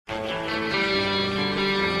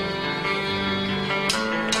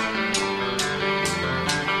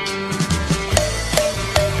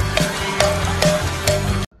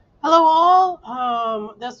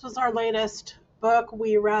was our latest book.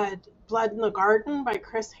 We read Blood in the Garden by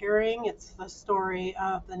Chris Herring. It's the story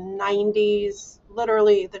of the 90s,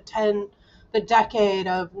 literally the decade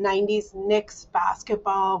of 90s Knicks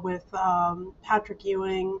basketball with Patrick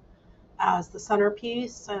Ewing as the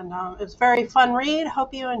centerpiece. And it was a very fun read.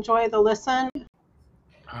 Hope you enjoy the listen.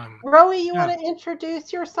 Rowie, you want to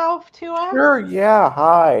introduce yourself to us? Sure, yeah.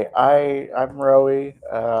 Hi, I'm Rowie.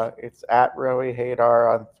 It's at Rowie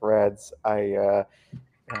Hadar on Threads.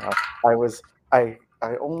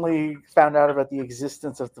 I only found out about the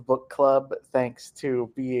existence of the book club thanks to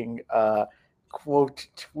being quote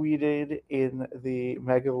tweeted in the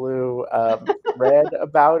Megaloo thread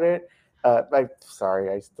about it. I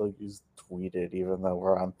still use tweeted even though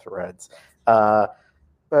we're on Threads.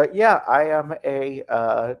 But yeah, I am a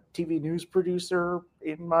TV news producer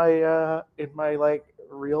in my like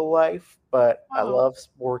real life. But I love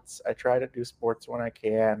sports. I try to do sports when I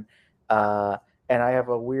can. And I have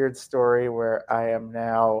a weird story where I am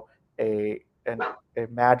now a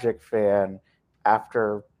Magic fan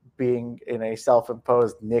after being in a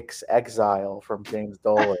self-imposed Knicks exile from James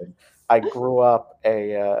Dolan. I grew up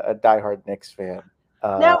a diehard Knicks fan.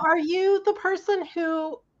 Now, are you the person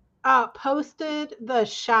who posted the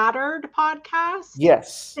Shattered podcast?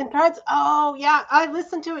 Yes. In Threads? Oh, yeah. I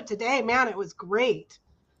listened to it today. Man, it was great.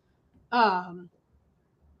 I've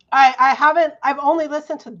only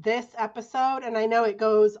listened to this episode, and I know it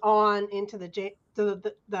goes on into the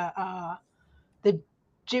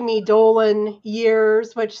Jimmy Dolan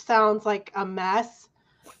years, which sounds like a mess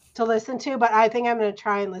to listen to, but I think I'm going to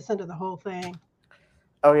try and listen to the whole thing.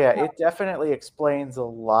 Oh yeah, it definitely explains a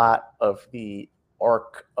lot of the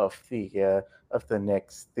arc of the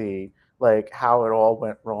Knicks, like how it all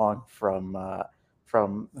went wrong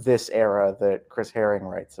from this era that Chris Herring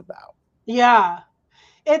writes about. Yeah.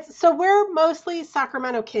 So we're mostly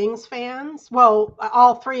Sacramento Kings fans. Well,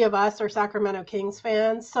 all three of us are Sacramento Kings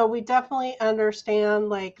fans, so we definitely understand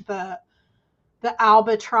like the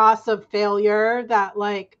albatross of failure that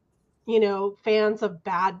fans of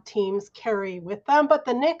bad teams carry with them. But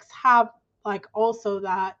the Knicks have like also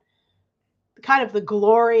that kind of the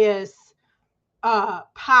glorious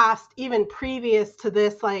past, even previous to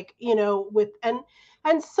this,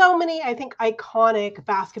 and so many, I think, iconic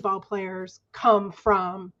basketball players come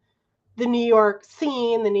from the New York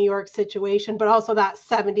scene, the New York situation, but also that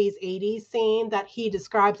 70s, 80s scene that he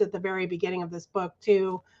describes at the very beginning of this book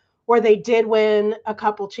too, where they did win a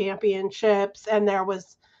couple championships and there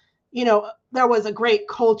was a great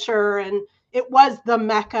culture and it was the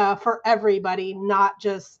Mecca for everybody, not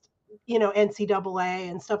just, NCAA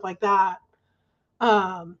and stuff like that.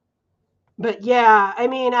 But yeah, I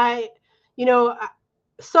mean,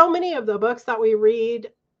 so many of the books that we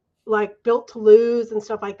read, like Built to Lose and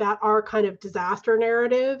stuff like that, are kind of disaster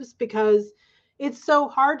narratives because it's so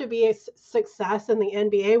hard to be a success in the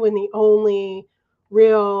NBA when the only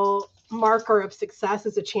real marker of success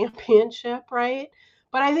is a championship, right?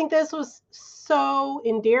 But I think this was so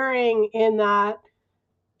endearing in that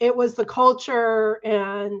it was the culture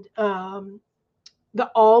and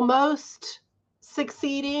the almost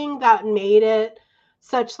succeeding that made it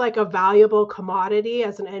such like a valuable commodity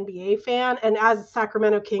as an NBA fan. And as a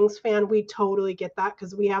Sacramento Kings fan, we totally get that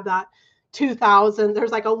because we have that 2000,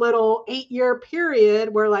 there's like a little 8-year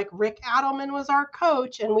period where like Rick Adelman was our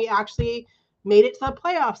coach and we actually made it to the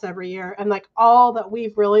playoffs every year. And like all that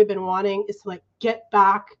we've really been wanting is to like get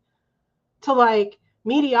back to like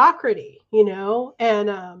mediocrity,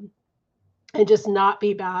 and just not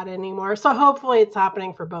be bad anymore. So hopefully it's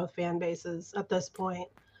happening for both fan bases at this point.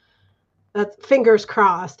 That's fingers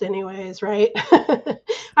crossed anyways, right?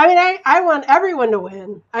 I mean, I want everyone to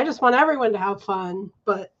win. I just want everyone to have fun.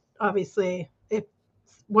 But obviously, if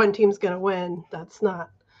one team's going to win, that's not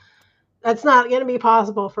going to be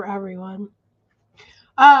possible for everyone.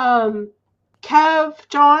 Kev,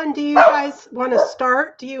 John, do you guys want to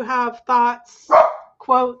start? Do you have thoughts,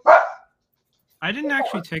 quotes? I didn't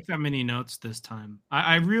actually take that many notes this time.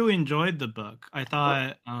 I really enjoyed the book. I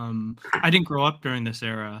thought I didn't grow up during this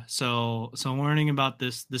era, so learning about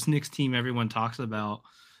this Knicks team everyone talks about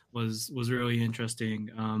was really interesting.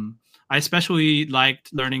 I especially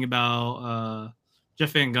liked learning about Jeff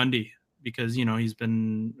Van Gundy because he's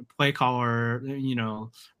been a play caller,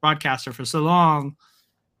 broadcaster for so long.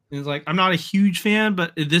 And it's like I'm not a huge fan,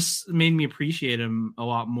 but this made me appreciate him a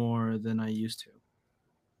lot more than I used to.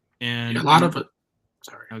 And a lot of it.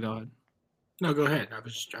 Sorry. No, go ahead. No, go ahead. I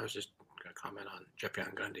was just going to comment on Jeff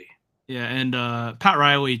Van Gundy. Yeah, and Pat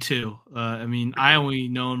Riley too. I mean, I only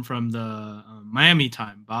know him from the Miami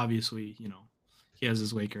time, but obviously, he has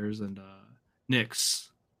his Lakers and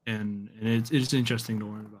Knicks, and it's interesting to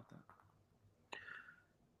learn about that.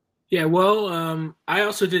 Yeah, well, I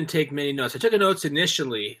also didn't take many notes. I took notes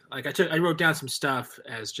initially. Like I wrote down some stuff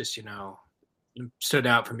as just stood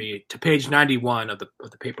out for me to page 91 of the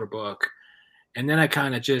paper book, and then I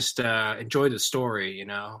kind of just enjoyed the story, And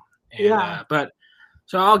Yeah. but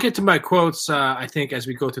so I'll get to my quotes. I think as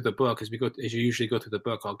we go through the book, as you usually go through the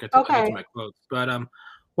book, I'll get to Okay. my quotes. But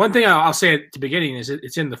one thing I'll say at the beginning is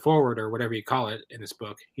it's in the foreword or whatever you call it in this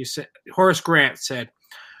book. He said Horace Grant said,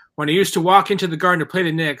 "When I used to walk into the garden to play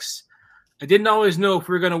the Knicks, I didn't always know if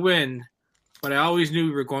we were going to win, but I always knew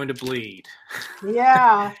we were going to bleed."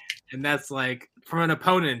 Yeah. And that's like from an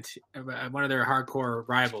opponent, one of their hardcore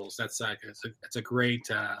rivals. That's a great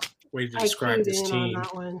way to I describe keyed this in on team.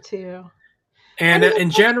 that one too. And I mean, in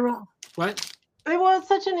general, what? it was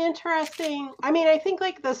such an interesting. I mean, I think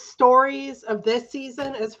like the stories of this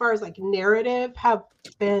season, as far as like narrative, have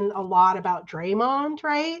been a lot about Draymond,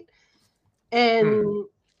 right? And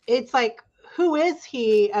it's like, who is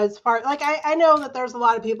he as far like I know that there's a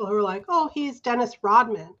lot of people who are like, oh, he's Dennis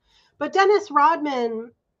Rodman. But Dennis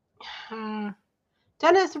Rodman, I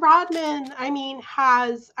mean,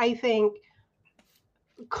 has, I think,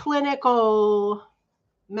 clinical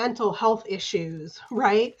mental health issues,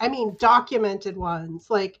 right? I mean, documented ones.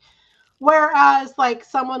 Like, whereas like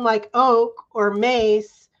someone like Oak or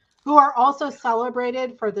Mace, who are also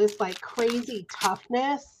celebrated for this like crazy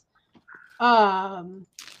toughness,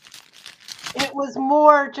 it was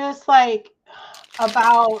more just like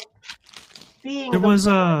about being There the was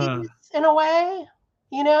bullies in a way,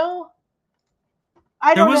 you know?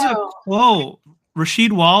 I there don't was a know. quote.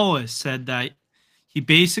 Rasheed Wallace said that he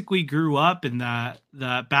basically grew up in that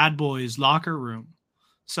Bad Boys locker room.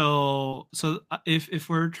 So if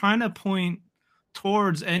we're trying to point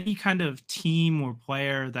towards any kind of team or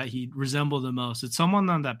player that he resembled the most, it's someone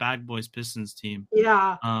on that Bad Boys Pistons team.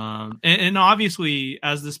 Yeah. And obviously,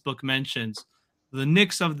 as this book mentions, the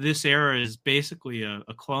Knicks of this era is basically a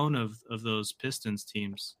clone of those Pistons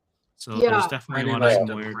teams. So there's Yeah. definitely I a lot of like them.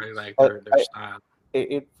 similarities. I like I- their style.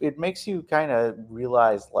 It makes you kind of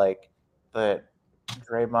realize like that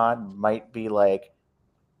Draymond might be like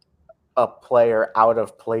a player out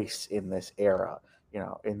of place in this era.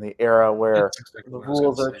 In the era where That's exactly the what I was going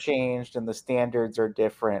rules to are say. changed and the standards are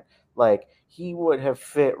different. Like he would have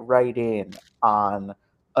fit right in on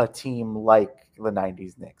a team like the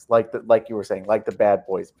 '90s Knicks, like you were saying, like the Bad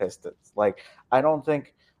Boys Pistons. Like I don't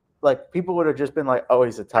think like people would have just been like, "Oh,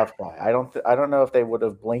 he's a tough guy." I don't know if they would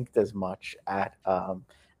have blinked as much at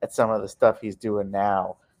some of the stuff he's doing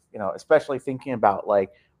now. Especially thinking about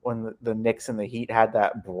like when the Knicks and the Heat had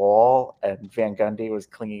that brawl and Van Gundy was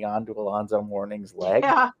clinging on to Alonzo Mourning's leg.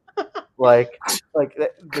 Yeah. Like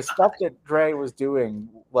the stuff that Dre was doing,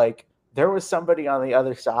 like there was somebody on the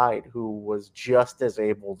other side who was just as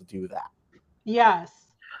able to do that. Yes.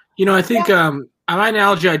 I think my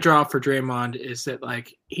analogy I draw for Draymond is that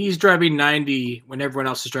like he's driving 90 when everyone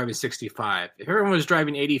else is driving 65. If everyone was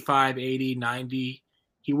driving 85, 80, 90,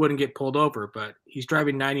 he wouldn't get pulled over, but he's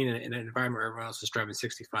driving 90 in an environment where everyone else is driving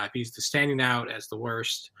 65. He's standing out as the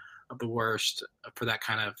worst of the worst for that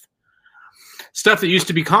kind of stuff that used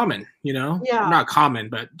to be common, Yeah. Not common,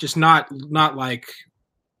 but just not like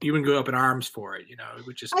you wouldn't go up in arms for it, it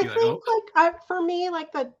would just I be like, think like for me,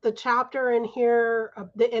 like the chapter in here,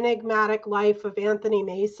 the enigmatic life of Anthony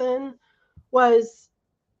Mason was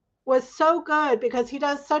so good because he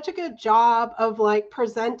does such a good job of like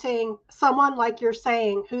presenting someone like you're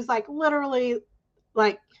saying who's like literally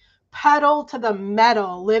like pedal to the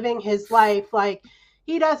metal living his life. Like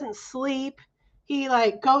he doesn't sleep, he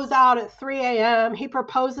like goes out at 3 a.m. he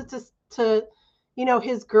proposes to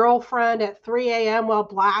his girlfriend at 3 a.m. while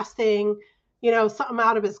blasting something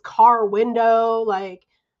out of his car window. Like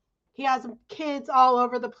he has kids all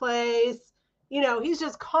over the place. He's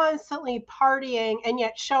just constantly partying and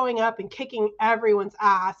yet showing up and kicking everyone's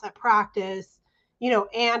ass at practice,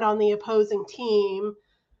 and on the opposing team.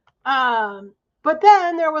 But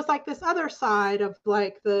then there was like this other side of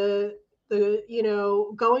like the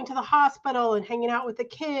going to the hospital and hanging out with the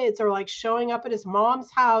kids, or like showing up at his mom's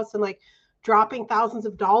house and like dropping thousands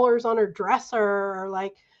of dollars on her dresser, or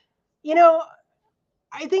like,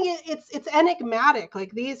 I think it's enigmatic.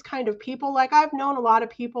 Like these kind of people, like I've known a lot of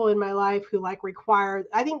people in my life who like require,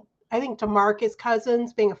 I think DeMarcus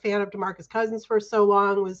Cousins, being a fan of DeMarcus Cousins for so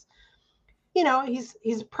long was,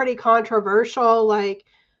 he's pretty controversial, like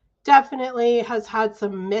definitely has had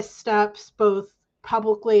some missteps both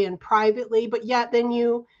publicly and privately, but yet then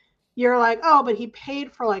you're like, oh, but he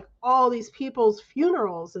paid for like all these people's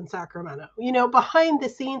funerals in Sacramento, behind the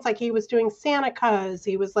scenes, like he was doing Santa's.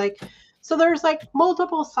 He was like, so there's like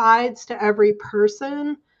multiple sides to every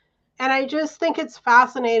person. And I just think it's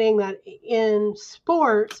fascinating that in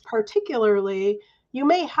sports, particularly, you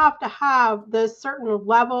may have to have this certain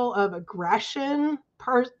level of aggression,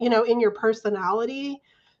 in your personality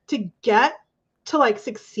to get to like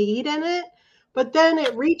succeed in it. But then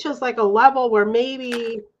it reaches like a level where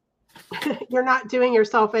maybe you're not doing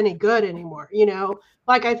yourself any good anymore,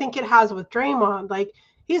 Like I think it has with Draymond. Like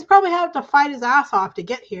he's probably had to fight his ass off to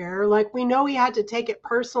get here. Like we know he had to take it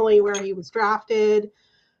personally where he was drafted.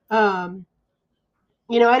 I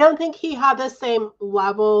don't think he had the same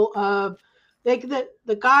level of like the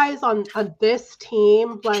guys on this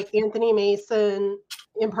team, like Anthony Mason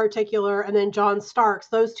in particular, and then John Starks,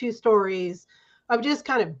 those two stories of just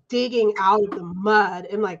kind of digging out of the mud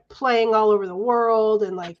and like playing all over the world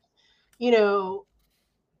and like,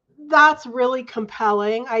 that's really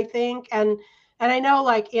compelling, I think. And I know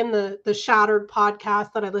like in the Shattered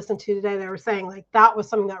podcast that I listened to today, they were saying like that was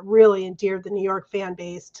something that really endeared the New York fan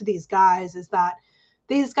base to these guys, is that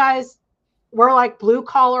these guys were like blue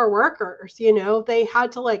collar workers, they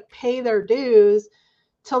had to like pay their dues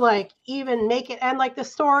to like even make it. And like the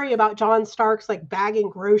story about John Starks like bagging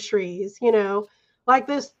groceries, like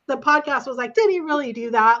the podcast was like, did he really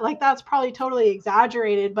do that? Like that's probably totally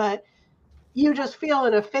exaggerated, but you just feel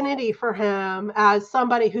an affinity for him as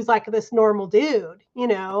somebody who's like this normal dude,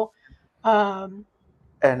 And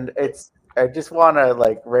I just want to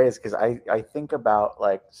like raise, because I think about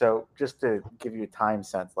like, so just to give you a time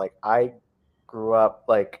sense, like I grew up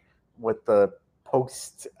like with the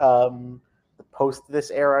post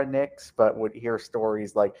this era Knicks, but would hear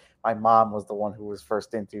stories like my mom was the one who was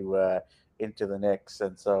first into the Knicks,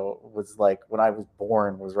 and so it was like when I was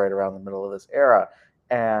born was right around the middle of this era.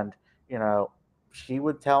 And she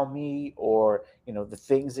would tell me, or the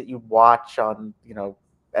things that you watch on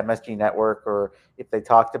MSG Network, or if they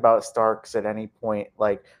talked about Starks at any point,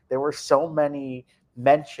 like there were so many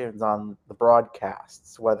mentions on the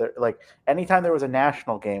broadcasts, whether like anytime there was a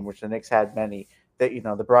national game, which the Knicks had many, that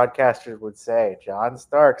the broadcasters would say John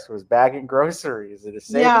Starks was bagging groceries at a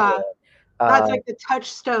Safeway. Yeah, that's like the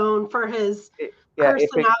touchstone for his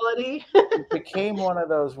personality. It became one of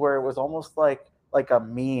those where it was almost like a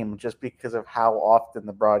meme, just because of how often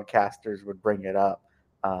the broadcasters would bring it up.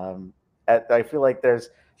 I feel like there's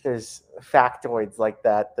factoids like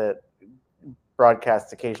that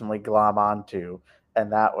broadcasts occasionally glom onto,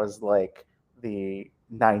 and that was like the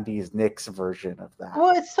 90s Knicks version of that.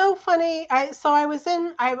 Well, it's so funny.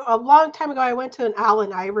 A long time ago, I went to an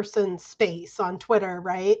Allen Iverson space on Twitter,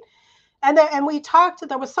 right? And we talked,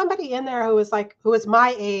 there was somebody in there who was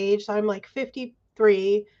my age. I'm like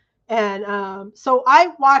 53. And so I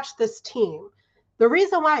watched this team. The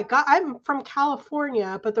reason why I'm from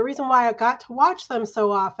California, but the reason why I got to watch them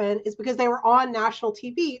so often is because they were on national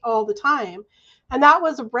TV all the time. And that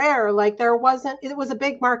was rare. Like it was a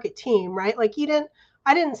big market team, right? Like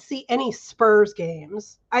I didn't see any Spurs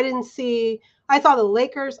games. I saw the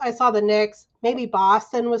Lakers, I saw the Knicks, maybe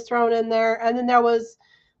Boston was thrown in there. And then there was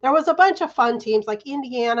a bunch of fun teams, like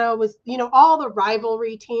Indiana was, all the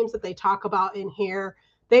rivalry teams that they talk about in here.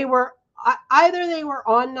 They were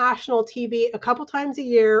on national TV a couple times a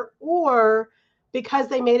year, or because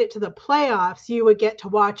they made it to the playoffs, you would get to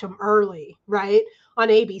watch them early, right? On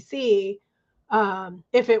ABC.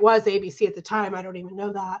 If it was ABC at the time, I don't even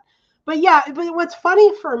know that. But yeah, but what's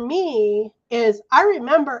funny for me is I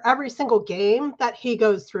remember every single game that he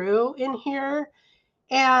goes through in here.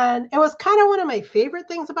 And it was kind of one of my favorite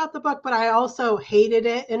things about the book, but I also hated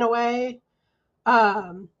it in a way.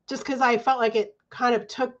 Just because I felt like it kind of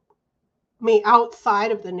took me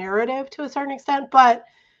outside of the narrative to a certain extent. But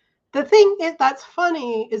the thing that's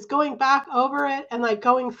funny is going back over it and like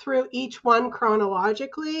going through each one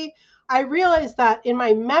chronologically, I realized that in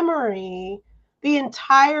my memory, the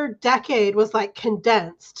entire decade was like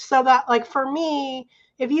condensed. So that like for me,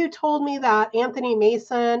 if you told me that Anthony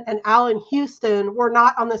Mason and Allen Houston were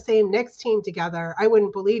not on the same Knicks team together, I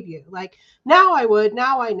wouldn't believe you. Like now I would,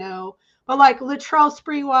 now I know. But like Latrell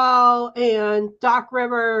Sprewell and Doc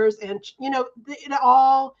Rivers and, it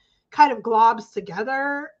all kind of globs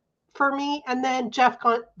together for me. And then Jeff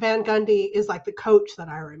Van Gundy is like the coach that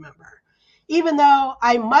I remember. Even though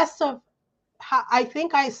I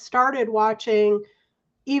think I started watching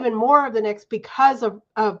even more of the Knicks because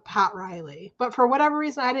of Pat Riley. But for whatever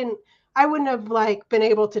reason, I wouldn't have like been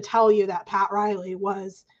able to tell you that Pat Riley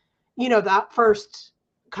was, that first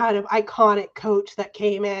kind of iconic coach that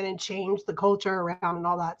came in and changed the culture around and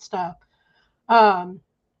all that stuff. And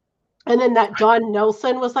then that Don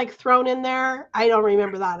Nelson was like thrown in there. I don't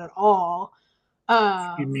remember that at all.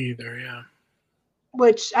 Me neither, yeah.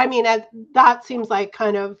 Which, I mean, that seems like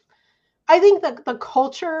kind of I think the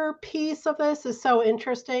culture piece of this is so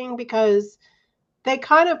interesting because they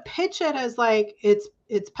kind of pitch it as like it's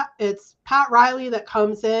Pat Riley that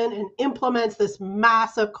comes in and implements this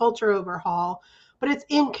massive culture overhaul, but it's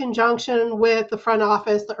in conjunction with the front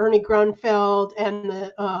office, the Ernie Grunfeld and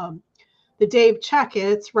the Dave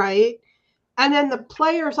Checketts, right? And then the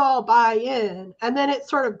players all buy in, and then it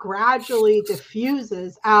sort of gradually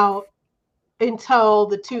diffuses out until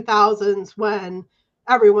the 2000s when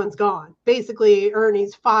everyone's gone. Basically,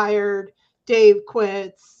 Ernie's fired, Dave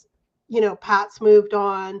quits, Pat's moved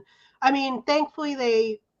on. I mean, thankfully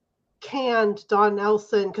they canned Don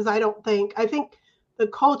Nelson because I think the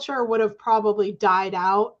culture would have probably died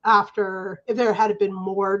out after if there had been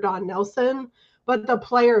more Don Nelson, but the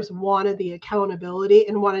players wanted the accountability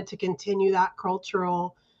and wanted to continue that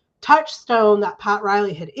cultural touchstone that Pat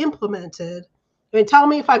Riley had implemented. I mean, tell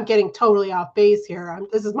me if I'm getting totally off base here.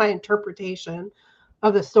 This is my interpretation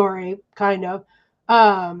of the story, kind of.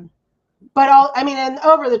 And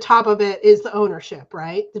over the top of it is the ownership,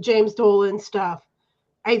 right? The James Dolan stuff,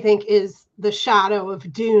 I think, is the shadow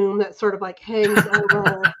of doom that sort of like hangs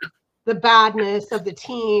over the badness of the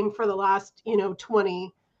team for the last,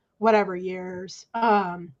 20 whatever years.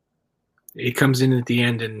 He comes in at the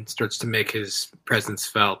end and starts to make his presence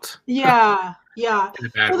felt. Yeah. In a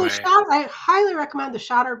bad way. I highly recommend the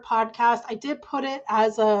Shattered podcast. I did put it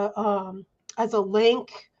as a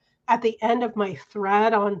link at the end of my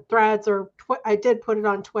thread on Threads, or I did put it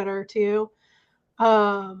on Twitter too.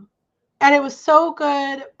 And it was so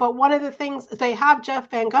good. But one of the things, they have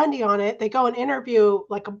Jeff Van Gundy on it. They go and interview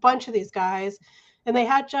like a bunch of these guys, and they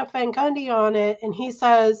had Jeff Van Gundy on it, and he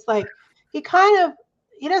says like he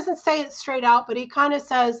doesn't say it straight out, but he kind of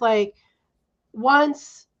says like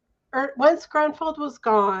once Grunfeld was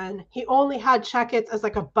gone, he only had Checketts as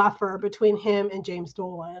like a buffer between him and James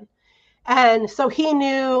Dolan. And so he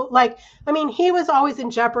knew, he was always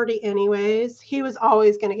in jeopardy anyways. He was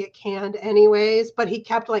always going to get canned anyways, but he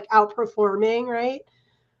kept like outperforming, right?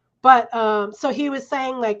 But so he was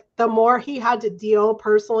saying like the more he had to deal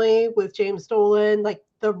personally with James Dolan, like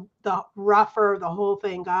the rougher the whole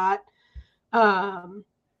thing got.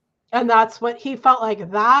 And that's what he felt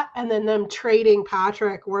like, that. And then them trading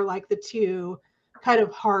Patrick were like the two kind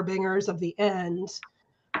of harbingers of the end,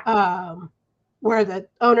 where the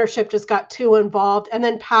ownership just got too involved. And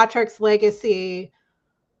then Patrick's legacy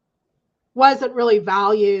wasn't really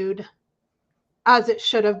valued as it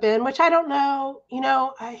should have been, which I don't know.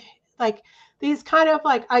 I like these kind of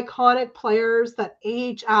like iconic players that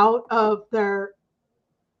age out of their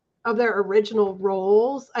original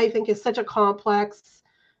roles, I think is such a complex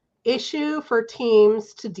issue for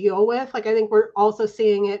teams to deal with. Like, I think we're also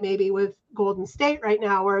seeing it maybe with Golden State right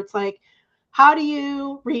now, where it's like, how do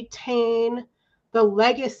you retain the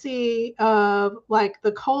legacy of like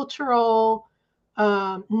the cultural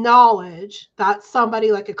knowledge that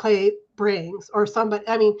somebody like a Clay brings, or somebody,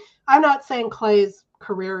 I mean, I'm not saying Clay's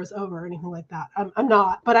career is over or anything like that. I'm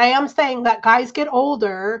not, but I am saying that guys get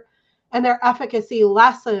older and their efficacy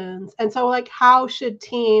lessens. And so like, how should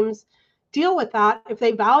teams deal with that if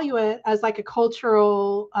they value it as like a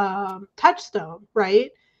cultural touchstone,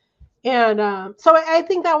 right? And so I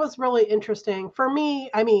think that was really interesting for me.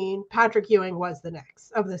 I mean, Patrick Ewing was the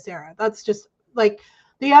next of this era. That's just like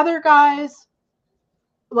the other guys.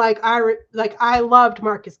 Like I loved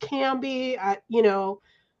Marcus Camby,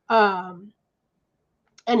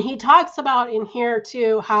 and he talks about in here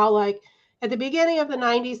too how like at the beginning of the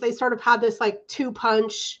 90s they sort of had this like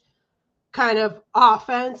two-punch kind of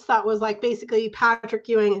offense that was like basically Patrick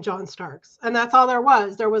Ewing and John Starks, and that's all there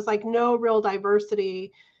was. There was like no real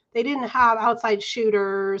diversity. They didn't have outside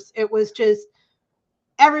shooters. It was just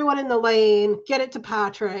everyone in the lane, get it to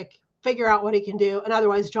Patrick, figure out what he can do, and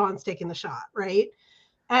otherwise John's taking the shot, right?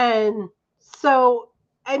 And so,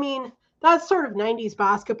 I mean, that's sort of 90s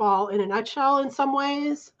basketball in a nutshell in some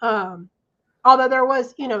ways. Although there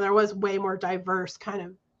was way more diverse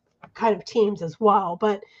kind of teams as well.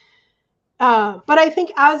 But I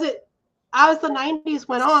think as the 90s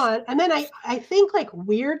went on, and then I think like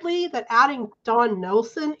weirdly that adding Don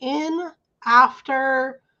Nelson in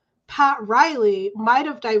after Pat Riley might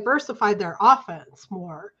have diversified their offense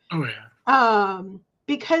more. Oh yeah.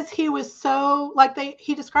 Because he was so like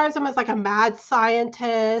he describes him as like a mad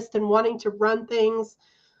scientist and wanting to run things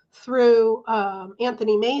through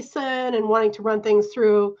Anthony Mason and wanting to run things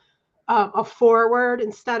through a forward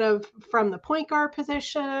instead of from the point guard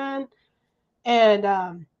position. And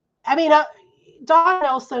Don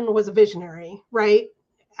Nelson was a visionary, right?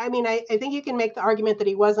 I mean, I think you can make the argument that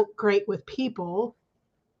he wasn't great with people,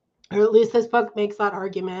 or at least this book makes that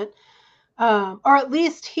argument. Or at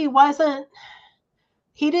least he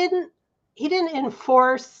didn't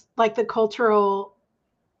enforce like the cultural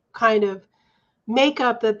kind of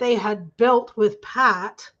makeup that they had built with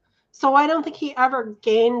Pat. So I don't think he ever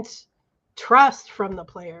gained trust from the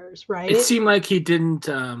players, right? It seemed like he didn't,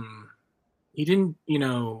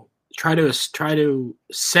 try to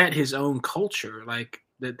set his own culture. Like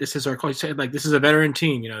that, this is our culture. Like this is a veteran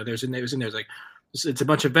team. There's like it's a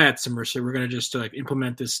bunch of vets, and we're going to just like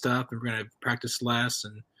implement this stuff, and we're going to practice less.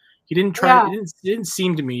 And he didn't try. Yeah. It didn't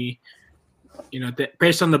seem to me, that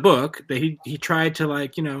based on the book that he tried to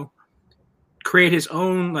like create his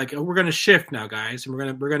own like, oh, we're going to shift now, guys, and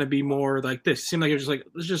we're going to be more like this. It seemed like it was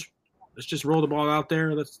just like let's just roll the ball out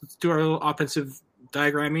there. Let's do our little offensive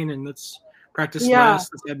diagramming and let's practice less.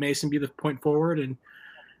 Let's have Mason be the point forward and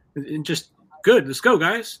just good. Let's go,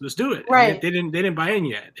 guys. Let's do it. Right. They didn't buy in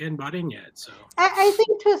yet. They hadn't bought in yet. So I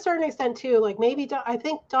think to a certain extent too, like maybe I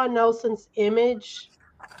think Don Nelson's image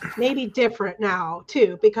may be different now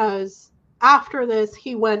too, because after this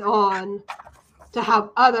he went on to have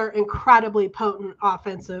other incredibly potent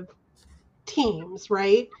offensive teams,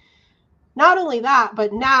 right? Not only that,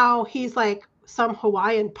 but now he's like some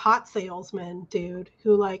Hawaiian pot salesman dude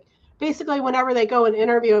who like basically whenever they go and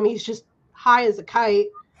interview him, he's just high as a kite,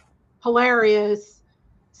 hilarious.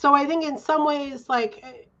 So I think in some ways,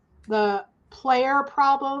 like the player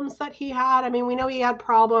problems that he had, I mean, we know he had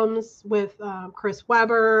problems with Chris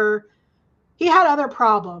Webber. He had other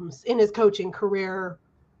problems in his coaching career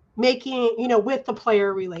making, with the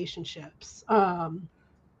player relationships. And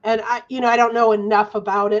I don't know enough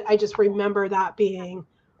about it. I just remember that being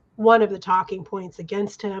one of the talking points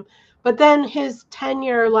against him. But then his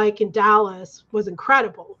tenure, like in Dallas, was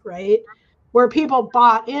incredible, right? Where people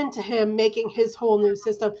bought into him making his whole new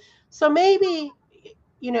system. So maybe,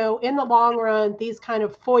 in the long run, these kind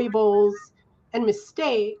of foibles and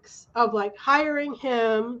mistakes of like hiring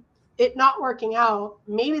him, it not working out,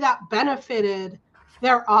 maybe that benefited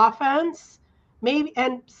their offense. Maybe,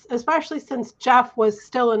 and especially since Jeff was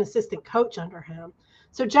still an assistant coach under him.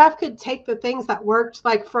 So Jeff could take the things that worked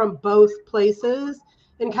like from both places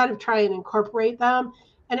and kind of try and incorporate them.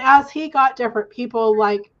 And as he got different people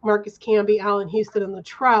like Marcus Camby, Allen Houston, and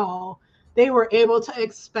Latrell, they were able to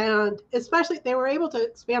expand, they were able to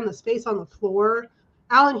expand the space on the floor.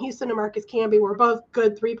 Allen Houston and Marcus Camby were both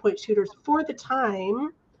good three-point shooters for the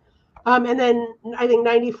time. And then I think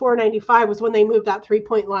 94, 95 was when they moved that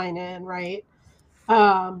three-point line in, right?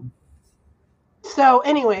 So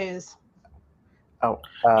anyways. Oh,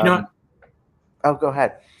 go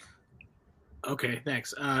ahead. Okay,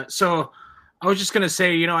 thanks. So I was just going to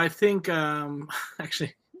say, I think,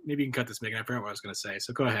 actually, maybe you can cut this, Megan. I forgot what I was going to say.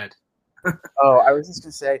 So go ahead. I was just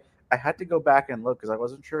going to say, I had to go back and look because I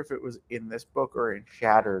wasn't sure if it was in this book or in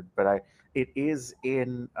Shattered, but it is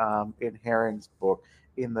in Herring's book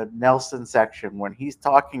in the Nelson section when he's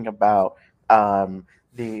talking about when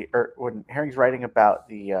Herring's writing about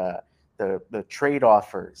the trade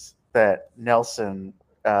offers that Nelson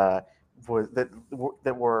that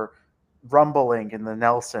were rumbling in the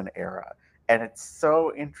Nelson era. And it's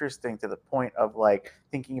so interesting to the point of like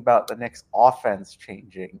thinking about the Knicks offense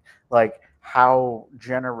changing, like how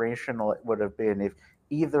generational it would have been if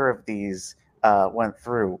either of these went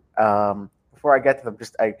through. Before I get to them,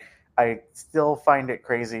 I still find it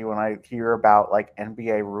crazy when I hear about like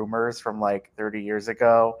NBA rumors from like 30 years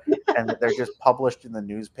ago and that they're just published in the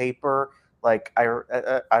newspaper. Like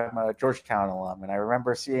I'm a Georgetown alum, and I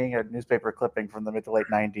remember seeing a newspaper clipping from the mid to late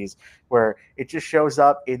 90s where it just shows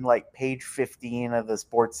up in like page 15 of the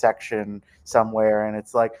sports section somewhere, and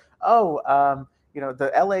it's like,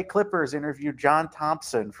 the LA Clippers interviewed John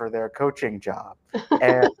Thompson for their coaching job.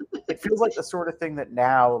 And it feels like the sort of thing that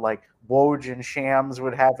now like Woj and Shams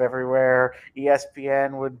would have everywhere.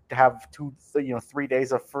 ESPN would have 3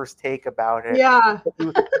 days of First Take about it. Yeah.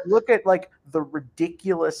 Look at like the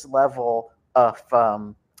ridiculous level of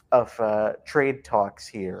trade talks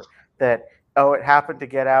here that, it happened to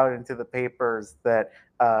get out into the papers that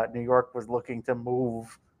New York was looking to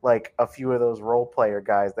move like a few of those role player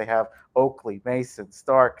guys. They have Oakley, Mason,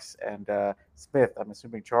 Starks, and Smith. I'm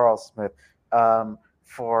assuming Charles Smith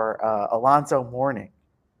for Alonzo Mourning,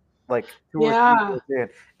 like 2 or 3 years in.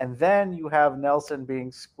 And then you have Nelson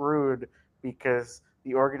being screwed because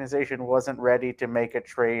the organization wasn't ready to make a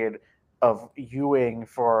trade of Ewing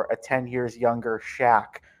for a 10 years younger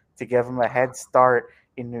Shaq to give him a head start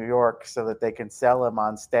in New York so that they can sell him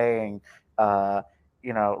on staying,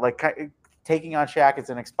 taking on Shaq as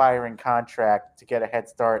an expiring contract to get a head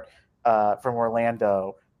start from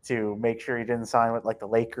Orlando to make sure he didn't sign with like the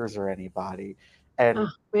Lakers or anybody. And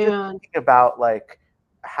thinking about like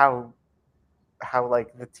how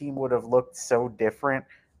like the team would have looked so different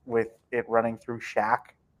with it running through Shaq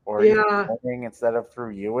or even Ewing instead of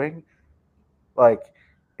through Ewing. Like,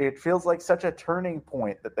 it feels like such a turning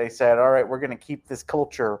point that they said, all right, we're going to keep this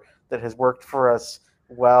culture that has worked for us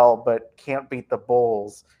well, but can't beat the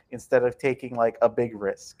Bulls, instead of taking like a big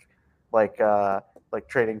risk, like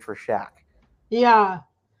trading for Shaq. Yeah.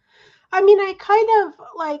 I mean, I kind of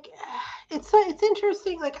like, it's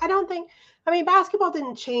interesting. Like, I don't think, I mean, basketball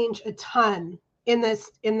didn't change a ton in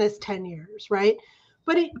this 10 years, right?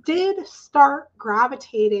 But it did start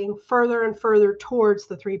gravitating further and further towards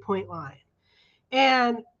the 3-point line.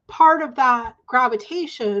 And part of that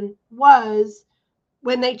gravitation was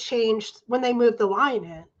when they moved the line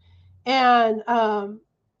in. And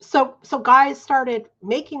so guys started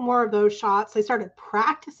making more of those shots. They started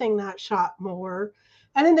practicing that shot more.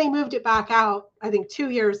 And then they moved it back out, I think 2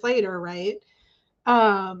 years later, right?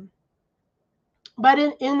 But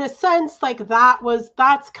in a sense, like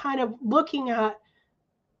that's kind of looking at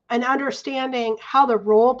and understanding how the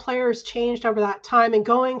role players changed over that time, and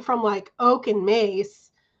going from like Oak and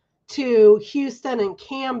Mace to Houston and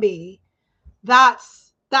Camby.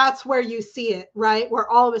 That's where you see it, right? Where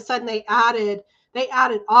all of a sudden they added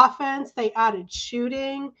offense, they added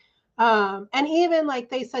shooting. And even like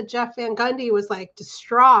they said, Jeff Van Gundy was like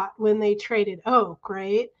distraught when they traded Oak,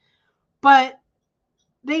 right? But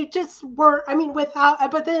they just were, I mean, but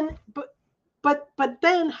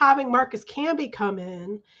then having Marcus Camby come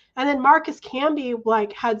in, and then Marcus Camby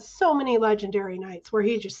like had so many legendary nights where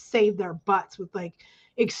he just saved their butts with like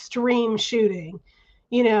extreme shooting.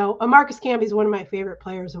 You know, Marcus Camby is one of my favorite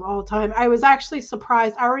players of all time. I was actually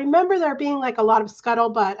surprised. I remember there being like a lot of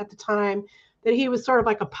scuttlebutt at the time that he was sort of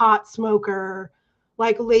like a pot smoker,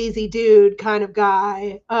 like lazy dude kind of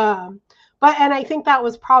guy. And I think that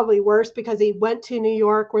was probably worse because he went to New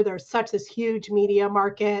York where there's such this huge media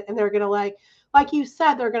market, and they're going to like you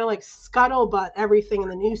said, they're going to like scuttlebutt everything in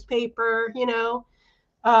the newspaper, you know?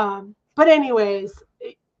 But anyways,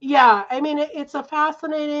 yeah, I mean, it's a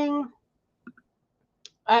fascinating,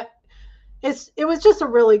 it was just a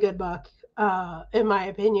really good book, in my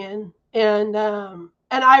opinion. And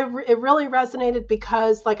it really resonated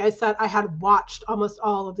because, like I said, I had watched almost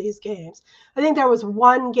all of these games. I think there was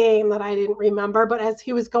one game that I didn't remember, but as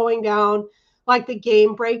he was going down, like the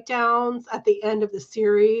game breakdowns at the end of the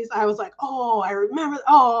series, I was like, oh, I remember.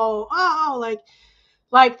 Oh,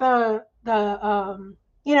 like the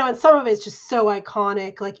you know, and some of it's just so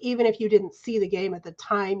iconic. Like, even if you didn't see the game at the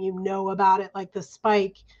time, you know about it, like the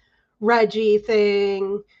Spike Reggie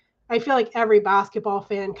thing. I feel like every basketball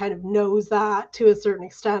fan kind of knows that to a certain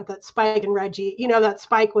extent, that Spike and Reggie, you know, that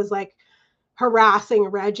Spike was like harassing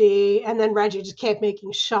Reggie, and then Reggie just kept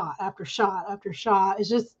making shot after shot after shot. It's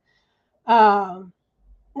just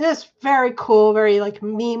very cool, very like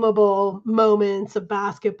memeable moments of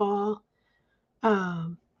basketball.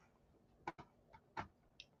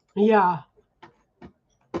 Yeah.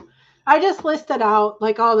 I just listed out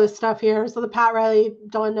like all this stuff here. So the Pat Riley,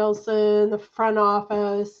 Don Nelson, the front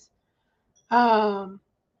office.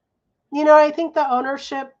 You know, I think the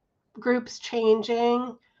ownership groups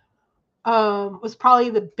changing was probably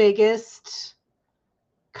the biggest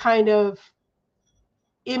kind of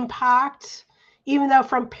impact, even though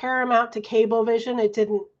from Paramount to Cablevision, it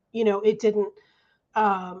didn't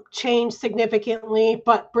change significantly,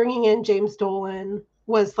 but bringing in James Dolan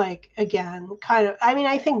was like, again, kind of, I mean,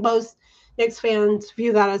 I think most Knicks fans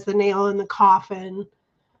view that as the nail in the coffin,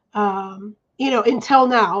 you know,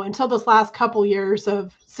 until this last couple years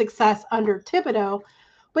of success under Thibodeau.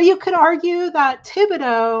 But you could argue that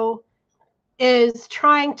Thibodeau is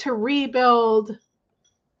trying to rebuild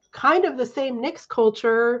kind of the same Knicks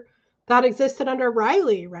culture that existed under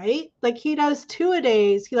Riley, right? Like, he does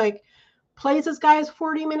two-a-days. He like plays his guys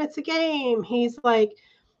 40 minutes a game. He's like,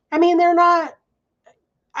 I mean, they're not,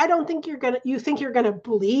 I don't think you think you're going to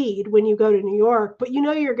bleed when you go to New York, but you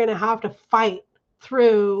know you're going to have to fight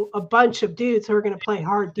through a bunch of dudes who are going to play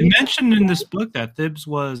hard defense. You mentioned in this book that Thibs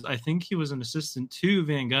was, I think he was an assistant to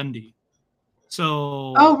Van Gundy.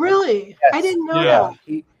 So. Oh, really? Yes. I didn't know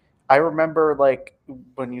that. I remember, like,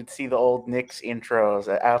 when you'd see the old Knicks intros,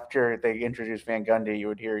 after they introduced Van Gundy, you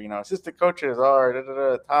would hear, you know, assistant coaches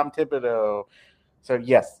are Tom Thibodeau. So,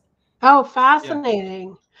 yes. Oh, fascinating.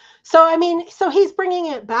 Yeah. So, I mean, so he's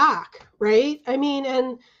bringing it back, right? I mean,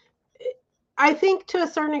 and I think to a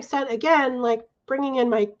certain extent, again, like bringing in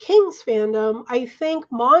my Kings fandom, I think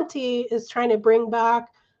Monty is trying to bring back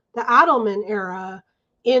the Adelman era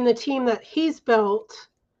in the team that he's built,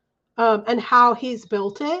 and how he's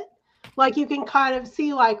built it. Like, you can kind of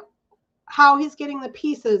see like how he's getting the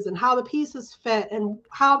pieces and how the pieces fit and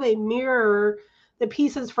how they mirror the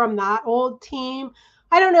pieces from that old team.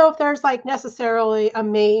 I don't know if there's like necessarily a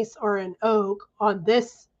Mace or an Oak on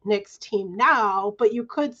this Knicks team now, but you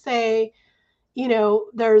could say,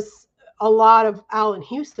 there's a lot of Allen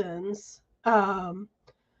Houston's.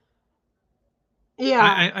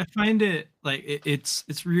 Yeah. I find it like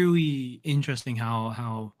it's really interesting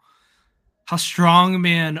how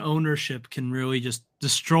strongman ownership can really just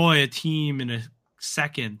destroy a team in a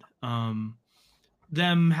second.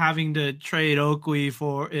 Them having to trade Oakley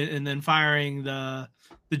and then firing the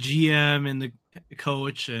GM and the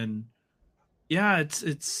coach, and yeah,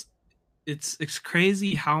 it's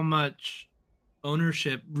crazy how much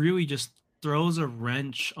ownership really just throws a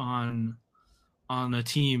wrench on a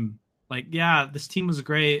team. Like, yeah, this team was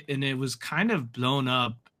great, and it was kind of blown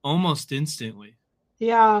up almost instantly.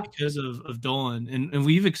 Yeah. Because of Dolan. And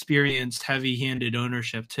we've experienced heavy-handed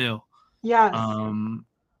ownership too. Yes.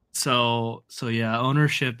 So yeah,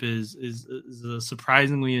 ownership is a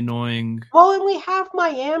surprisingly annoying. Well, and we have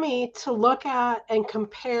Miami to look at and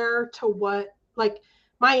compare to what, like,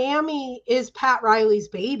 Miami is Pat Riley's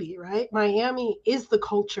baby, right? Miami is the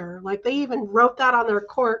culture. Like, they even wrote that on their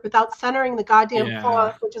court without centering the goddamn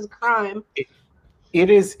font, which is a crime.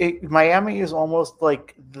 Miami is almost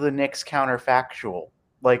like the Knicks counterfactual.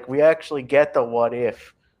 Like, we actually get the what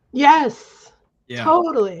if. Yes, yeah.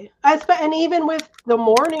 Totally. And even with the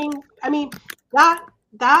morning, I mean, that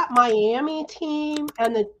Miami team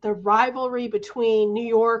and the rivalry between New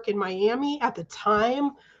York and Miami at the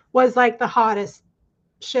time was like the hottest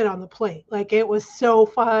shit on the plate. Like, it was so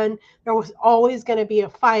fun. There was always going to be a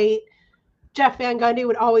fight. Jeff Van Gundy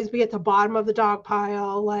would always be at the bottom of the dog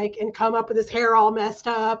pile, like, and come up with his hair all messed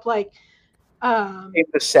up, like. In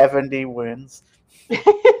the 70 wins.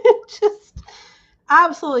 Just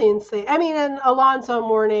absolutely insane. I mean, and Alonzo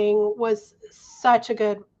Mourning was such a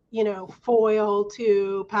good, foil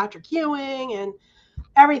to Patrick Ewing, and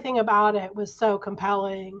everything about it was so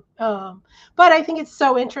compelling. But I think it's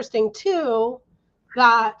so interesting too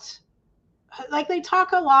that, like, they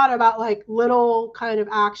talk a lot about like little kind of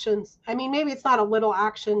actions. I mean, maybe it's not a little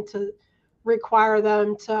action to require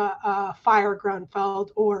them to fire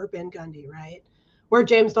Grunfeld or Ben Gundy, right? Where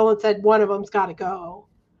James Dolan said one of them's got to go.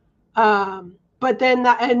 But then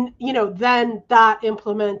then that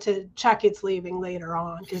implemented Checket's leaving later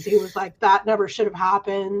on, because he was like, that never should have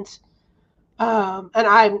happened. And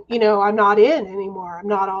I'm not in anymore. I'm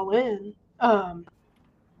not all in.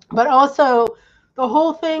 But also the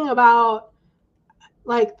whole thing about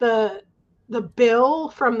like the bill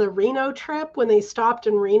from the Reno trip when they stopped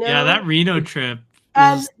in Reno. Yeah, that Reno trip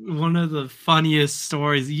is one of the funniest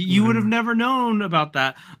stories. You would have never known about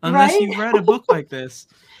that unless you read a book like this.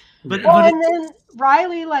 But and then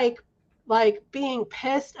Riley like being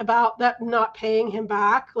pissed about that not paying him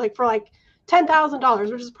back, like for like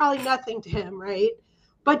 $10,000, which is probably nothing to him, right?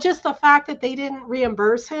 But just the fact that they didn't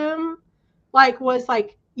reimburse him, like, was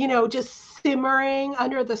like, just simmering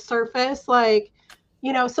under the surface, like,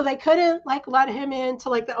 so they couldn't like let him into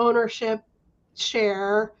like the ownership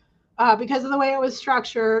share because of the way it was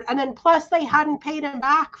structured, and then plus they hadn't paid him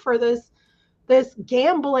back for this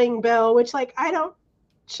gambling bill, which, like,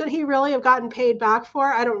 should he really have gotten paid back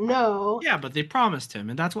for? I don't know. Yeah, but they promised him,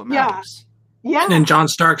 and that's what matters. Yeah. And then John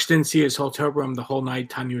Starks didn't see his hotel room the whole night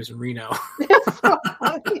time he was in Reno. It's so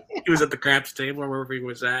funny. He was at the craps table or wherever he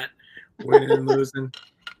was at, winning and losing.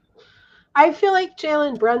 I feel like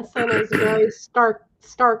Jalen Brunson is a very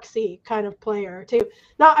Starksy kind of player too.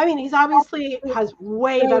 Now, I mean, he's obviously has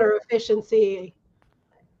way better efficiency,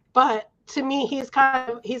 but to me, he's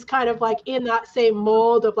kind of like in that same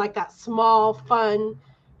mold of like that small, fun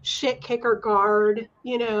shit kicker guard,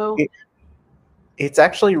 It's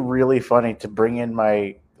actually really funny to bring in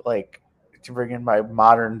my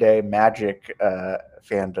modern day Magic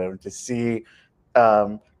fandom to see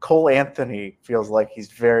Cole Anthony feels like he's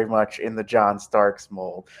very much in the John Starks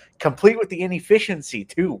mold, complete with the inefficiency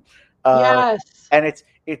too. Yes. And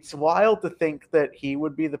it's wild to think that he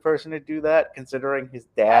would be the person to do that, considering his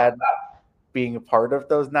dad being a part of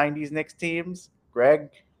those 90s Knicks teams, Greg,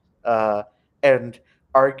 and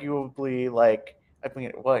arguably, like, I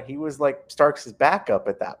mean, he was like Starks' backup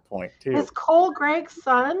at that point too. Is Cole Greg's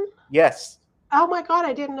son? Yes. Oh my God,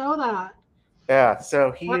 I didn't know that. Yeah,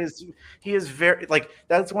 so he is very, like,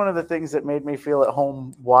 that's one of the things that made me feel at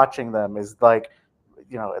home watching them, is like,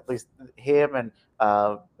 at least him and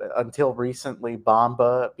until recently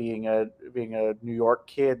Bamba being a New York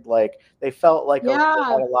kid, like, they felt like they had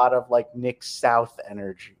a lot of like Knicks South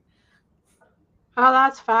energy. Oh,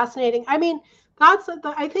 that's fascinating. I mean,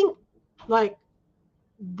 I think like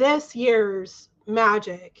this year's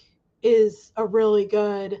Magic is a really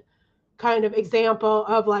good kind of example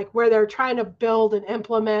of like where they're trying to build and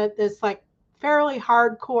implement this like fairly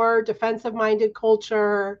hardcore defensive minded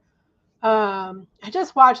culture. I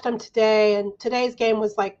just watched them today, and today's game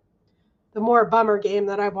was like the more bummer game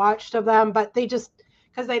that I've watched of them. But they just,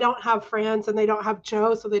 because they don't have France and they don't have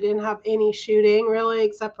Joe, so they didn't have any shooting really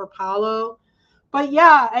except for Paolo. But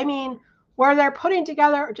yeah, I mean, where they're putting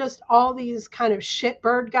together just all these kind of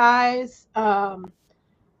shitbird guys.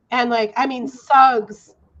 And like, I mean,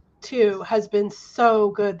 Suggs too has been so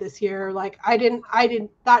good this year. Like I didn't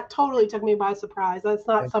that totally took me by surprise. That's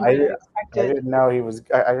not something I I expected. didn't know he was.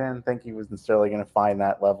 I didn't think he was necessarily going to find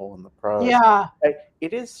that level in the pros. Yeah.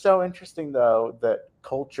 It is so interesting though that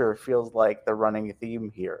culture feels like the running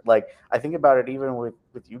theme here. Like I think about it even with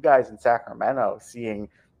you guys in Sacramento, seeing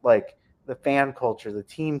like the fan culture, the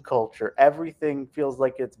team culture, everything feels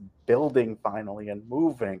like it's building finally and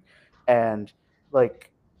moving, and like.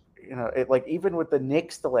 You know, it like even with the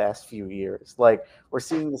Knicks the last few years, like we're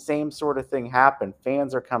seeing the same sort of thing happen.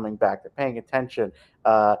 Fans are coming back; they're paying attention.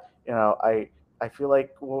 You know, I feel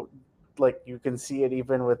like like you can see it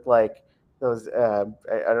even with like those. I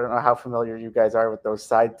don't know how familiar you guys are with those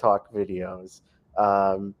side talk videos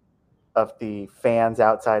of the fans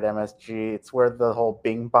outside MSG. It's where the whole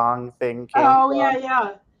Bing Bong thing came. Oh from.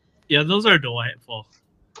 yeah. Yeah, those are delightful.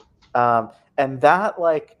 And that,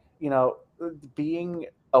 like, you know, being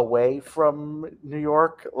away from New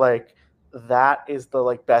York, like that is the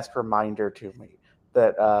like best reminder to me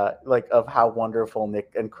that like of how wonderful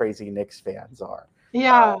Nick and crazy Knicks fans are.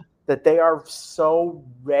 Yeah. That they are so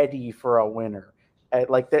ready for a winner. And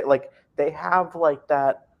like they have like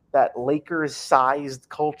that Lakers sized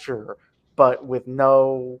culture, but with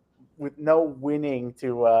no winning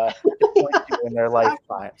to point to in their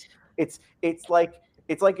lifetimes. It's like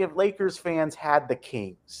if Lakers fans had the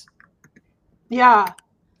Kings. Yeah.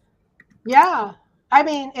 Yeah. I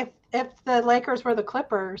mean, if the Lakers were the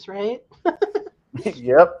Clippers, right?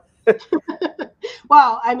 Yep.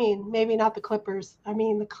 Well, I mean, maybe not the Clippers. I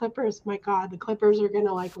mean, the Clippers, my God, the Clippers are going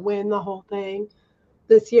to like win the whole thing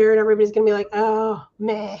this year, and everybody's going to be like, oh,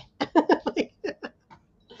 meh. Like,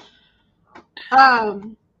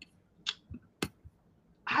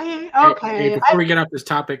 Hey, before we get off this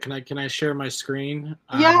topic, can I share my screen?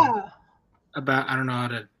 Yeah. I don't know how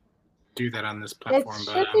to do that on this platform. It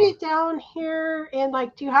should be down here. And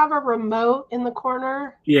like, do you have a remote in the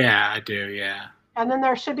corner? Yeah, I do. Yeah. And then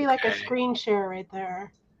there should be like a screen share right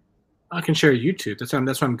there. I can share YouTube. That's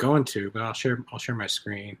what I'm going to. But I'll share my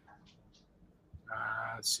screen.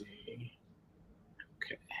 Let's see.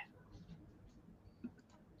 Okay.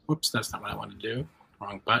 Whoops, that's not what I want to do.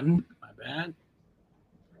 Wrong button. My bad.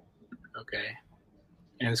 Okay.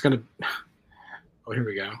 And it's gonna. Oh, here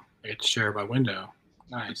we go. I get to share my window.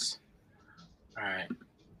 Nice. All right.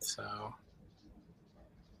 So.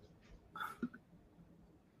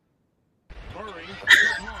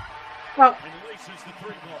 Well,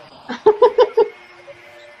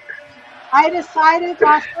 I decided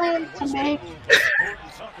last night to make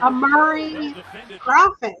a Murray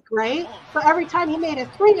graphic, right? So every time he made a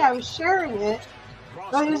three, I was sharing it.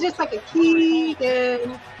 So it was just like a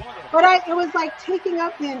Keegan. But it was like taking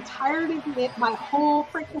up the entirety of my whole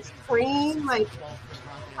freaking screen. Like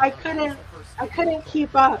I couldn't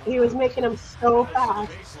keep up. He was making them so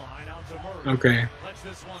fast. Okay.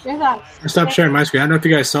 I stopped sharing my screen. I don't know if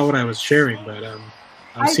you guys saw what I was sharing, but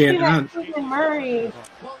I'm seeing it. Murray.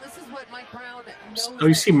 Oh,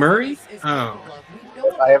 you see Murray? Oh.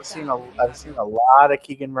 I've seen a lot of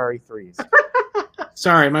Keegan Murray threes.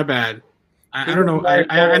 Sorry, my bad. I don't know.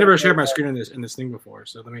 I never shared my screen in this thing before,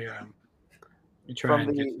 so let me try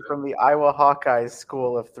from the Iowa Hawkeyes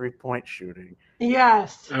School of 3-point shooting.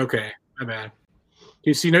 Yes. Okay, my bad.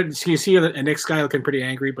 Can you see a Knicks guy looking pretty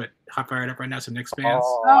angry but hot fired up right now? Some Knicks fans.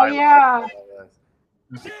 Oh yeah.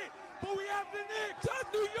 Okay. But we have the Knicks.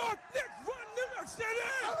 New York Knicks run New York City.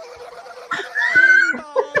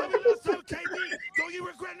 Don't you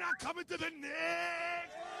regret not coming to the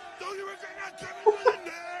Knicks? Don't you regret not coming to the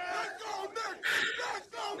Knicks? Let's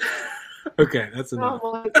go Knicks. Okay, that's enough.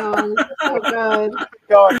 Oh my God, so good.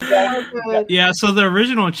 So good. Yeah, so the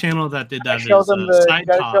original channel that did that is Side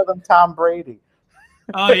Talk. show them Tom Brady.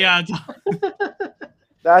 Oh yeah,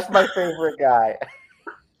 That's my favorite guy.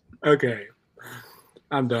 Okay,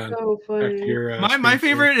 I'm done. So funny. Your, my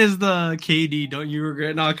favorite is the KD. Don't you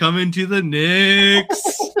regret not coming to the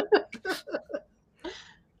Knicks?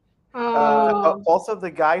 Also,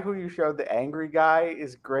 the guy who you showed, the angry guy,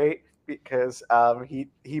 is great because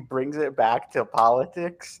he brings it back to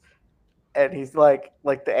politics. And he's like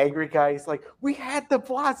the angry guy. He's like, we had De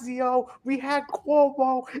Blasio, we had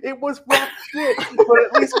Cuomo. It was rough shit, but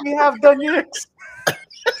at least we have the Knicks.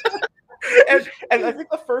 and I think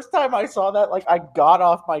the first time I saw that, like, I got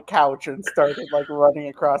off my couch and started like running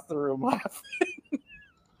across the room laughing.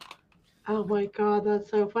 Oh my God, that's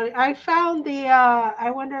so funny. I found the I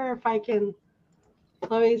wonder if I can,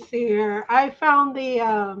 let me see here. I found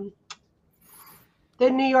the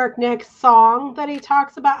New York Knicks song that he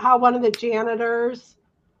talks about how one of the janitors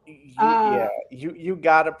Yeah, you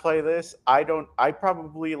gotta play this. I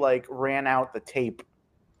probably like ran out the tape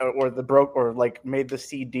or the broke or like made the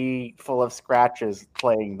CD full of scratches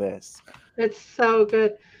playing this. it's so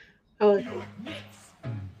good. Oh, New York Knicks.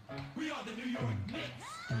 We are the New York Knicks.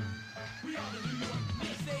 We are the New York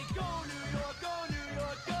Knicks. Say go New York, go New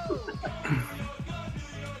York, go. Go New York,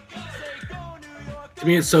 go New York, go. Say go New York. To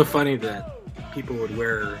me, it's so funny that people would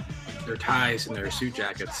wear their ties and their suit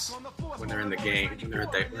jackets when they're in the game, when they're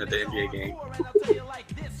at the NBA game. I'll tell you like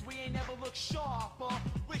this, we ain't never looked sharper.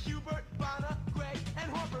 With Hubert, Bonner, Gray,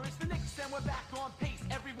 and Harper, it's the Knicks, and we're back on pace.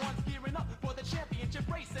 Everyone's gearing up for the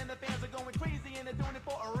championship race, and the fans are going crazy, and they're doing it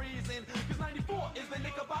for a reason. Because 94 is the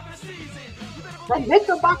Knickerbocker season. You better the believe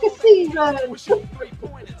Knickerbocker we're season. shooting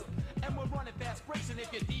 3-pointers, and we're running fast breaks, and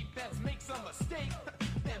if your defense makes a mistake,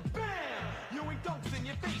 then bam, you ain't dunks in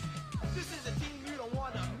your face. This is a team you don't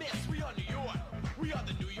want to miss. We are New York. We are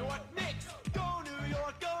the New York Knicks. Go New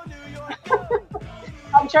York, go New York, go.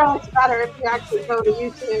 I'm sure it's better if you actually go to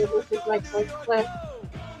YouTube. This is like a clip.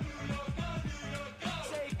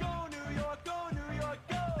 Say go New York, go New York,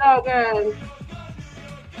 go. So good.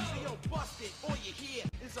 Say yo, bust it. All you hear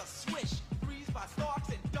is a swish. Threes by Starks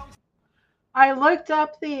and dunks. I looked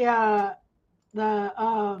up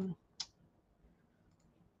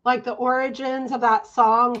like the origins of that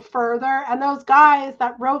song further, and those guys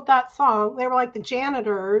that wrote that song, they were like the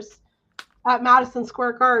janitors at Madison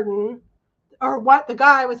Square Garden, or what, the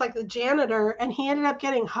guy was like the janitor, and he ended up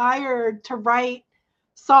getting hired to write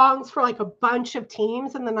songs for like a bunch of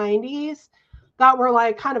teams in the 90s that were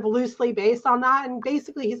like kind of loosely based on that, and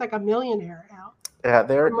basically he's like a millionaire now. Yeah,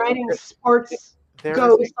 I'm writing sports there's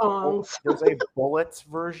go a- songs. There's a Bullets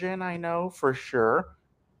version, I know for sure.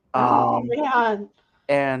 Oh man.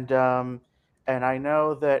 And I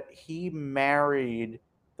know that he married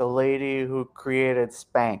the lady who created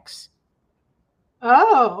Spanx.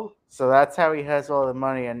 Oh. So that's how he has all the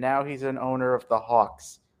money, and now he's an owner of the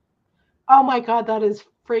Hawks. Oh my God, that is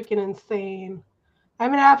freaking insane.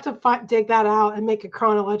 I'm gonna have to dig that out and make a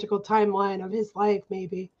chronological timeline of his life,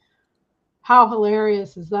 maybe. How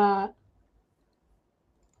hilarious is that?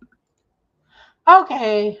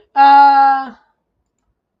 Okay.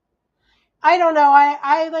 I don't know.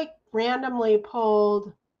 I like randomly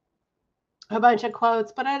pulled a bunch of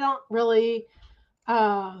quotes, but I don't really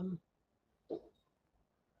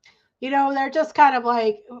they're just kind of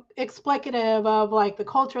like explicative of like the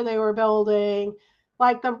culture they were building.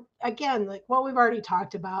 Like like what we've already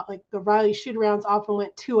talked about, like the Riley shoot arounds often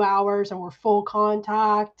went 2 hours and were full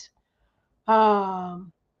contact.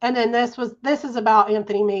 And then this is about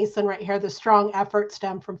Anthony Mason right here. The strong effort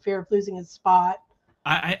stemmed from fear of losing his spot.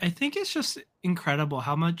 I think it's just incredible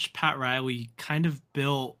how much Pat Riley kind of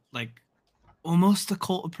built like almost a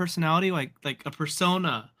cult of personality, like a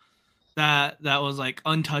persona that was like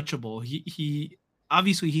untouchable. He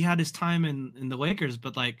obviously he had his time in the Lakers,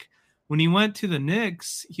 but like when he went to the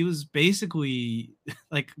Knicks, he was basically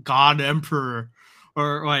like God Emperor,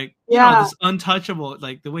 or like this untouchable.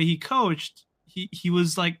 Like the way he coached, he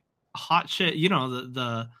was like hot shit.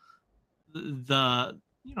 The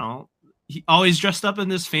he always dressed up in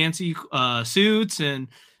this fancy suits and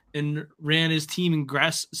ran his team in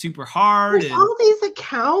grass super hard. There's all these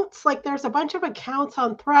accounts, like there's a bunch of accounts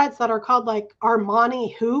on Threads that are called like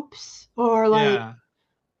Armani Hoops, or like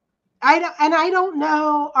I don't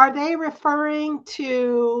know, are they referring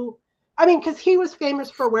to, I mean, because he was famous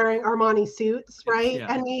for wearing Armani suits, right? Yeah.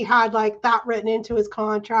 And he had like that written into his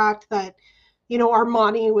contract that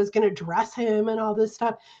Armani was going to dress him and all this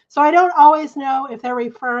stuff. So I don't always know if they're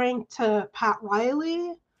referring to Pat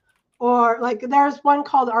Riley, or like there's one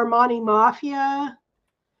called Armani Mafia,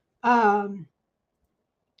 Armani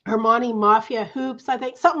Mafia Hoops, I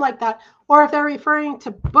think, something like that. Or if they're referring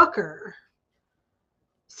to Booker.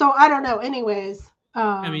 So I don't know. Anyways.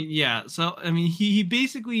 I mean, yeah. So, I mean, he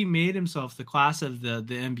basically made himself the class of the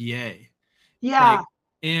NBA. Yeah. Like,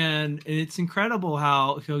 and it's incredible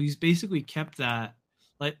how he's basically kept that,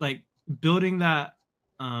 like building that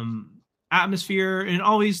atmosphere, and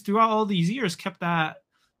always throughout all these years kept that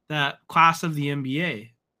class of the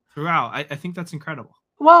NBA throughout. I think that's incredible.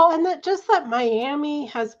 Well, and that Miami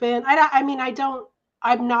has been,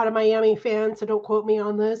 I'm not a Miami fan, so don't quote me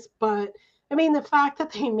on this, but I mean, the fact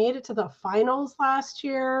that they made it to the finals last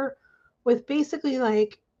year with basically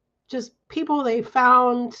like just people they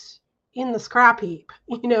found in the scrap heap,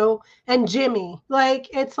 and Jimmy, like,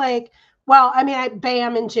 it's like, well, I mean,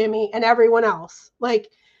 Bam and Jimmy and everyone else, like,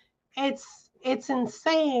 it's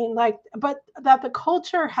insane, like, but that the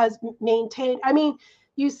culture has maintained. I mean,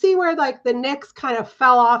 you see where like the Knicks kind of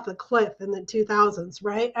fell off the cliff in the 2000s,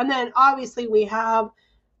 right? And then obviously we have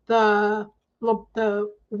the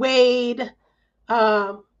Wade.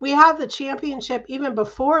 We have the championship even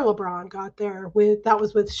before LeBron got there. That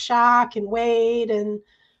was with Shaq and Wade and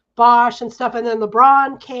Bosh and stuff. And then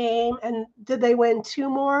LeBron came, and did they win 2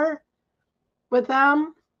 more with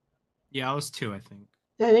them? Yeah, it was 2, I think.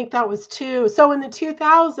 I think that was 2. So in the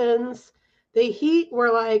 2000s, the Heat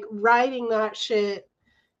were like riding that shit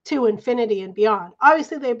to infinity and beyond.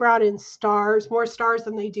 Obviously, they brought in stars, more stars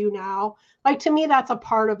than they do now. Like, to me, that's a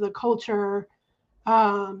part of the culture.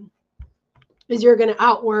 Is you're going to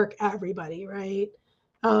outwork everybody, right?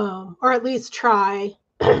 Or at least try.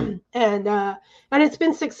 and it's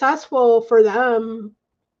been successful for them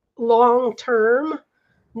long term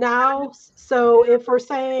now. So if we're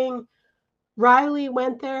saying Riley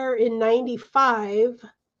went there in 95,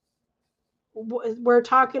 we're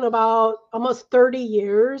talking about almost 30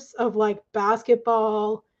 years of like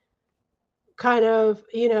basketball kind of,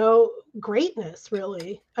 greatness,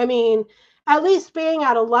 really. I mean, at least being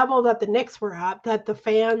at a level that the Knicks were at, that the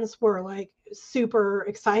fans were like super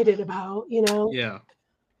excited about, Yeah.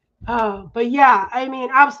 But yeah, I mean,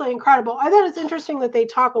 absolutely incredible. I thought it's interesting that they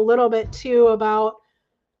talk a little bit too about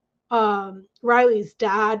Riley's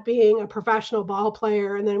dad being a professional ball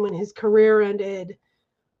player, and then when his career ended,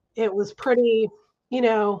 it was pretty,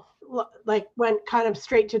 like went kind of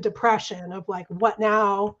straight to depression of like, what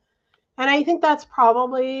now? And I think that's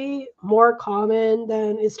probably more common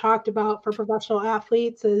than is talked about for professional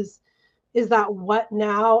athletes is that what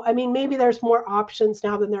now? I mean, maybe there's more options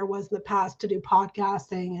now than there was in the past to do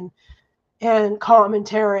podcasting and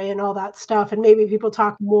commentary and all that stuff. And maybe people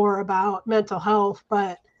talk more about mental health,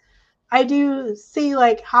 but I do see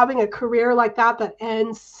like having a career like that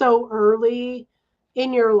ends so early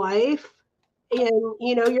in your life, and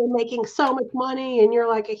you're making so much money and you're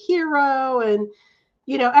like a hero, and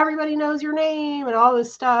everybody knows your name and all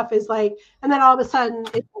this stuff is like, and then all of a sudden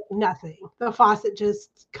it's like nothing. The faucet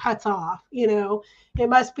just cuts off. It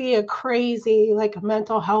must be a crazy like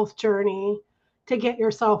mental health journey to get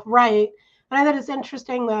yourself right. And I thought it's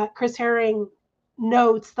interesting that Chris Herring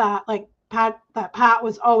notes that like Pat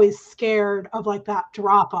was always scared of like that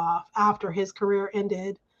drop off after his career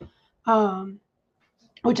ended,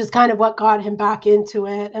 which is kind of what got him back into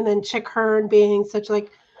it. And then Chick Hearn being such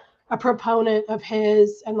like a proponent of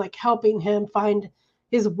his and like helping him find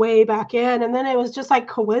his way back in. And then it was just like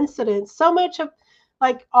coincidence. So much of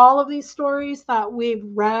like all of these stories that we've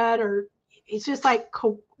read, or it's just like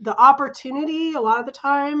the opportunity a lot of the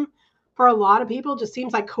time for a lot of people just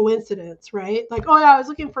seems like coincidence, right? Like, oh yeah, I was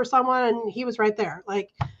looking for someone and he was right there.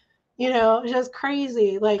 Like, it's just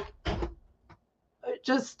crazy. Like,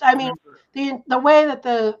 I mean, the way that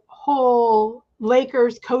the whole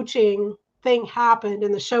Lakers coaching thing happened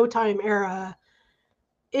in the Showtime era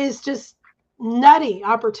is just nutty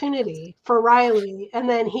opportunity for Riley. And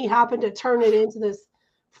then he happened to turn it into this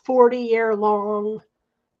 40-year long,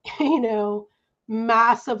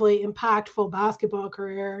 massively impactful basketball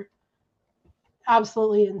career.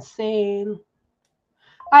 Absolutely insane.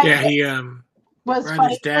 He was Riley's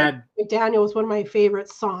funny. dad. McDaniel was one of my favorite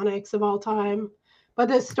Sonics of all time. But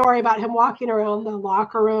this story about him walking around the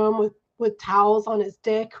locker room with towels on his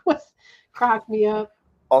dick cracked me up.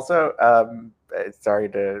 Also, sorry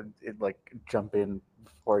to like jump in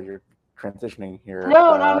before you're transitioning here.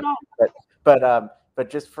 No. But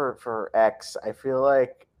just for X, I feel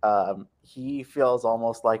like he feels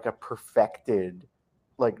almost like a perfected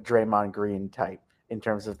like Draymond Green type in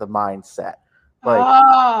terms of the mindset.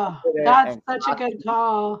 Like, that's such a good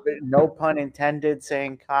call. No pun intended,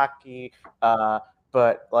 saying cocky,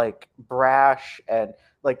 but like brash and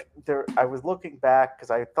like there. I was looking back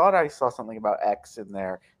because I thought I saw something about X in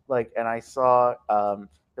there, like, and I saw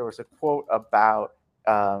there was a quote about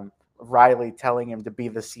Riley telling him to be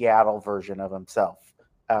the Seattle version of himself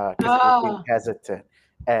because he was being hesitant,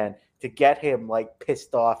 and to get him like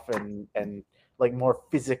pissed off and like more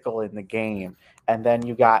physical in the game. And then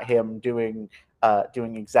you got him doing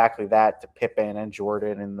exactly that to Pippen and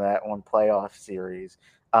Jordan in that one playoff series.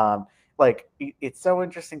 Like it's so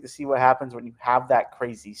interesting to see what happens when you have that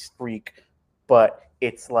crazy streak, but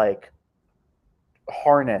it's like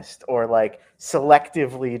harnessed or like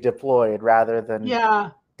selectively deployed rather than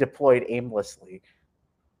deployed aimlessly.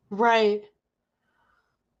 Right.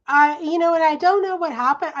 And I don't know what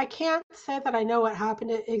happened. I can't say that I know what happened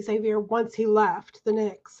to Xavier once he left the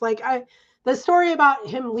Knicks. Like the story about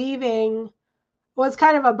him leaving was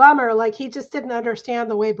kind of a bummer. Like he just didn't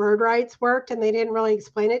understand the way bird rights worked, and they didn't really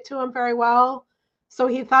explain it to him very well. So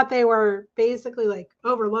he thought they were basically like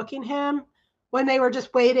overlooking him when they were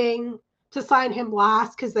just waiting to sign him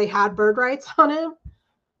last because they had bird rights on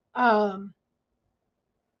him.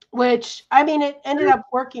 Which, I mean, it ended up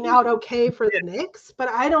working out okay for the Knicks, but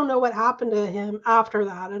I don't know what happened to him after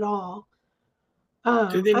that at all.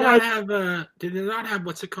 Did they not have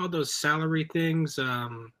what's it called? Those salary things,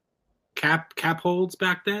 cap holds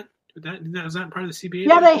back then? Was that part of the CBA?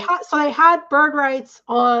 Yeah, they had bird rights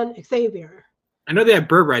on Xavier. I know they have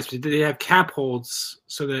bird rights, but did they have cap holds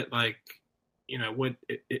so that like, you know, what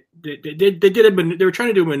they were trying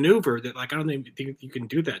to do a maneuver that like I don't think you can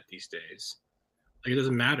do that these days. Like it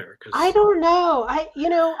doesn't matter because I don't know.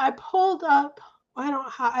 I pulled up. I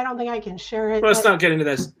don't think I can share it. Well, let's not get into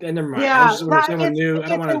this. Never mind. Yeah, I don't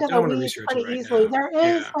want to research it right easily. now.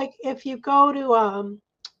 There is like if you go to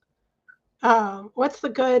what's the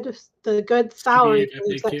good salary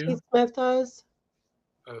page that Keith Smith does?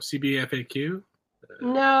 Oh, CBFAQ?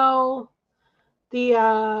 No, the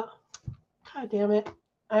God damn it!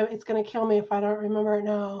 It's gonna kill me if I don't remember it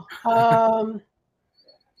now.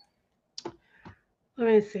 Let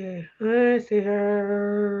me see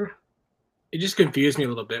here. It just confused me a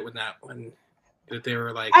little bit when they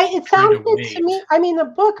were like. It sounded to me. I mean, the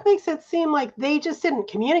book makes it seem like they just didn't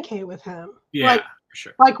communicate with him. Yeah, like, for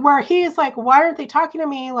sure. Like where he's like, why aren't they talking to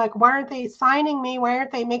me? Like, why aren't they signing me? Why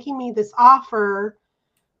aren't they making me this offer?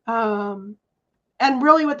 And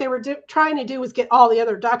really, what they were trying to do was get all the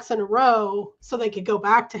other ducks in a row so they could go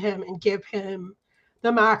back to him and give him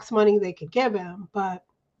the max money they could give him. But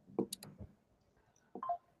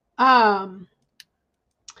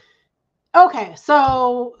okay,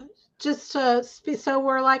 so so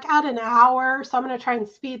we're like at an hour, so I'm going to try and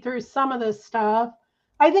speed through some of this stuff.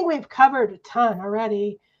 I think we've covered a ton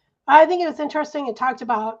already. I think it was interesting. It talked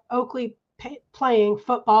about Oakley playing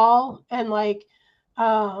football and like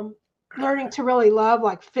learning to really love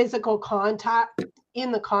like physical contact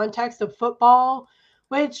in the context of football,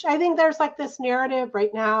 which I think there's like this narrative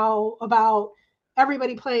right now about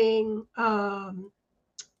everybody playing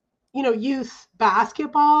youth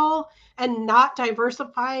basketball and not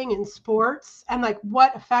diversifying in sports, and like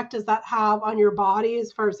what effect does that have on your body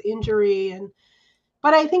as far as injury.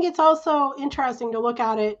 But I think it's also interesting to look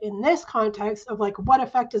at it in this context of like what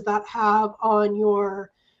effect does that have on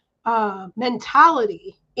your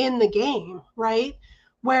mentality in the game, right?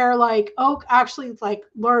 Where like Oak actually like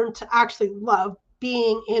learned to actually love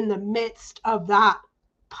being in the midst of that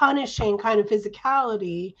punishing kind of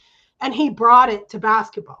physicality, and he brought it to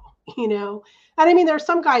basketball, and I mean there's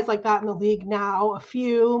some guys like that in the league now, a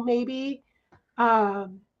few maybe, but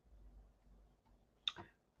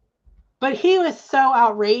he was so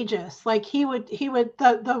outrageous. Like he would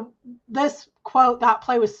this quote, that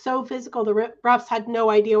play was so physical the refs had no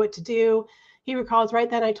idea what to do. He recalls, right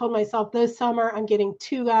then I told myself this summer I'm getting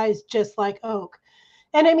two guys just like Oak.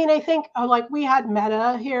 And I mean I think like we had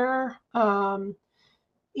Meta here who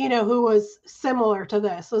was similar to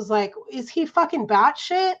this. It was like, is he fucking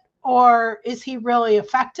batshit or is he really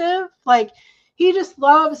effective? Like, he just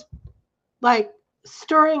loves like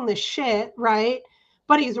stirring the shit, right?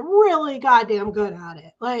 But he's really goddamn good at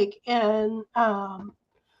it. Like, and I'm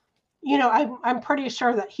pretty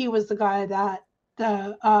sure that he was the guy that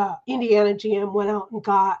the Indiana GM went out and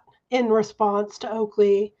got in response to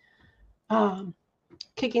Oakley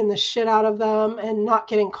kicking the shit out of them and not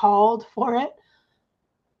getting called for it.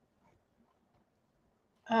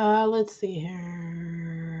 Let's see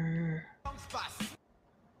here.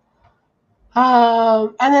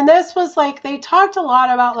 And then this was like, they talked a lot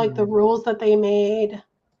about like the rules that they made.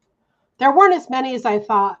 There weren't as many as I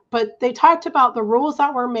thought, but they talked about the rules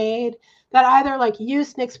that were made that either like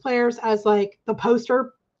used Knicks players as like the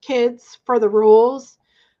poster kids for the rules.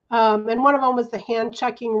 And one of them was the hand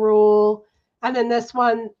checking rule. And then this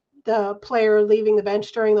one, the player leaving the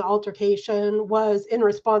bench during the altercation was in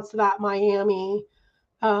response to that Miami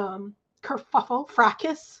kerfuffle,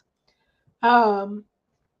 fracas. And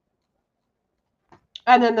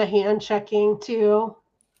then the hand checking too.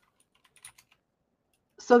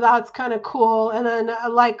 So that's kind of cool. And then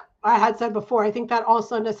like I had said before, I think that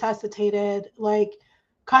also necessitated like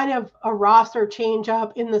kind of a roster change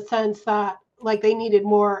up in the sense that like they needed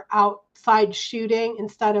more outside shooting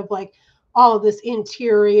instead of like all of this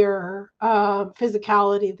interior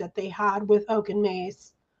physicality that they had with Oak and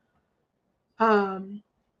Mace.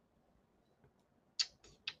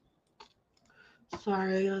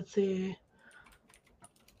 Sorry, let's see.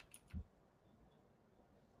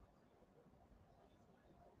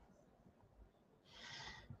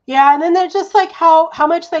 Yeah, and then they're just like how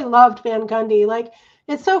much they loved Van Gundy. Like,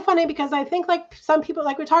 it's so funny because I think like some people,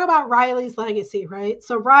 like we talk about Riley's legacy, right?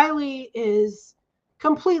 So Riley is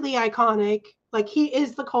completely iconic. Like, he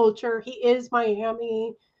is the culture. He is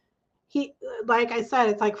Miami. He, like I said,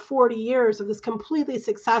 it's like 40 years of this completely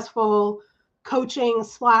successful coaching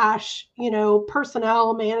slash,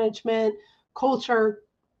 personnel management culture,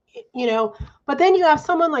 but then you have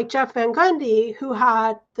someone like Jeff Van Gundy, who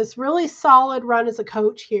had this really solid run as a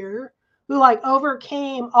coach here, who like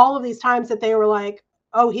overcame all of these times that they were like,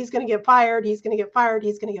 oh, he's going to get fired. He's going to get fired.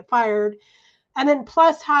 He's going to get fired. And then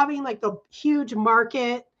plus having like the huge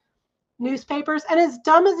market newspapers. And as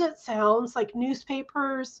dumb as it sounds, like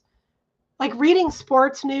newspapers, like reading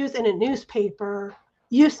sports news in a newspaper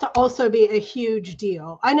used to also be a huge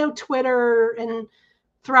deal. I know Twitter and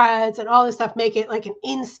Threads and all this stuff make it like an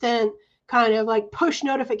instant kind of like push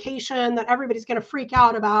notification that everybody's going to freak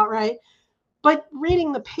out about, right? But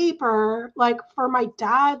reading the paper, like for my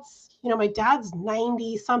dad's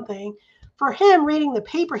 90 something. For him, reading the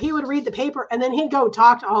paper, he would read the paper and then he'd go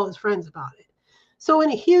talk to all his friends about it. So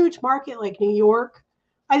in a huge market like New York,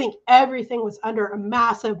 I think everything was under a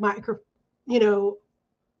massive magnifying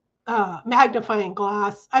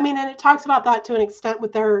glass. I mean, and it talks about that to an extent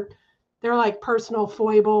with their like personal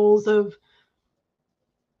foibles of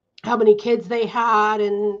how many kids they had,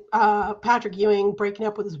 and Patrick Ewing breaking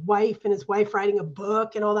up with his wife and his wife writing a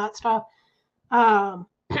book and all that stuff.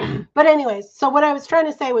 But anyways, so what I was trying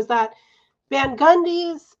to say was that Van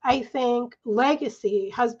Gundy's, I think,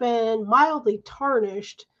 legacy has been mildly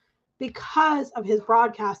tarnished because of his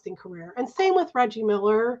broadcasting career. And same with Reggie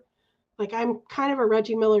Miller. Like, I'm kind of a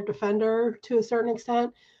Reggie Miller defender to a certain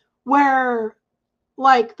extent, where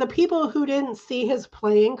like the people who didn't see his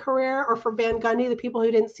playing career, or for Van Gundy, the people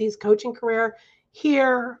who didn't see his coaching career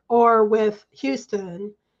here or with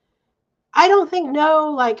Houston, I don't think know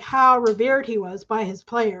like how revered he was by his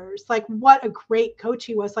players, like what a great coach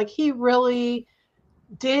he was. Like, he really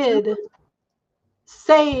did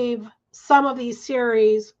save some of these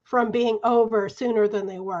series from being over sooner than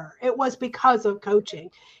they were. It was because of coaching,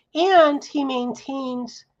 and he maintained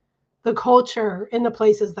the culture in the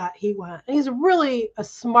places that he went. And he's really a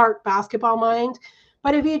smart basketball mind,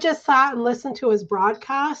 but if you just sat and listened to his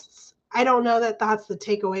broadcasts, I don't know that that's the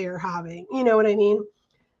takeaway you're having. You know what I mean?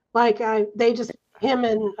 Like, him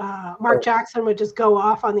and Mark Jackson would just go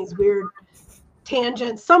off on these weird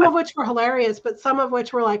tangents, some of which were hilarious, but some of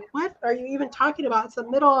which were like, what are you even talking about? It's the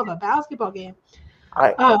middle of a basketball game.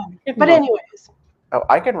 But anyways.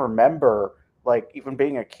 I can remember like even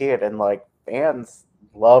being a kid and like fans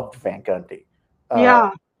loved Van Gundy.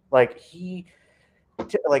 Like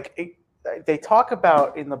they talk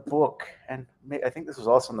about in the book, and I think this was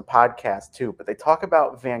also in the podcast too, but they talk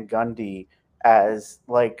about Van Gundy as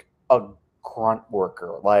like a grunt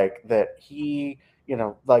worker, like that he,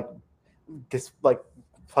 like this, like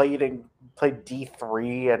played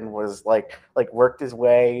D3 and was like worked his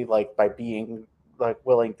way like by being like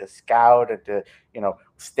willing to scout and to,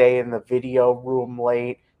 stay in the video room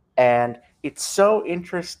late. And it's so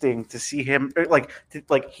interesting to see him like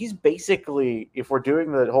he's basically, if we're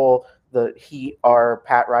doing the Heat are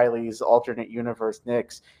Pat Riley's alternate universe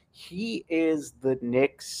Knicks, he is the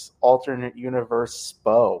Knicks alternate universe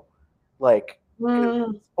Spo. Like,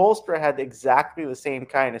 Spoelstra had exactly the same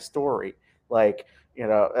kind of story. Like,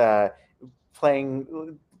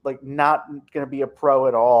 playing like not going to be a pro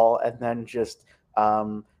at all, and then just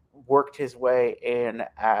worked his way in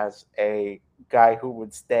as a guy who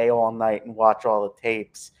would stay all night and watch all the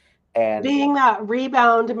tapes, and being that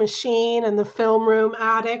rebound machine and the film room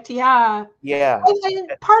addict. And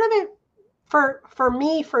part of it for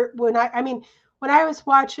me, when I was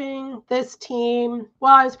watching this team,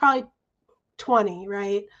 well, I was probably 20,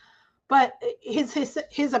 right? But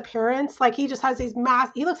his appearance, like, he just has these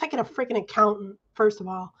he looks like a freaking accountant, first of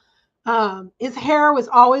all. His hair was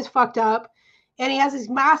always fucked up, and he has these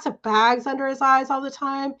massive bags under his eyes all the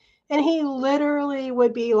time. And he literally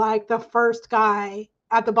would be like the first guy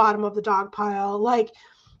at the bottom of the dog pile. Like,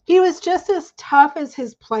 he was just as tough as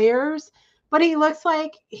his players, but he looks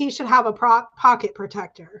like he should have a pocket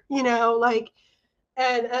protector, like,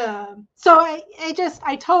 and so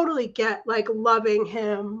I totally get like loving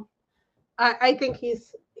him. I think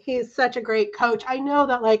he's such a great coach. I know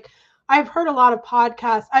that, like, I've heard a lot of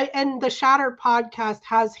podcasts, and the Shattered podcast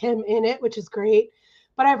has him in it, which is great.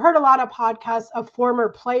 But I've heard a lot of podcasts of former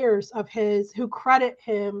players of his who credit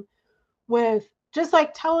him with just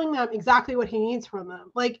like telling them exactly what he needs from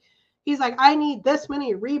them. Like, he's like, I need this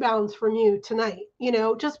many rebounds from you tonight,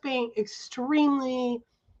 just being extremely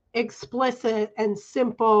explicit and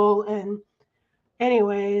simple. And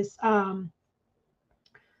anyways, and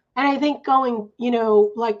I think going,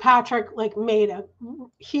 like Patrick like made a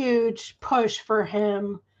huge push for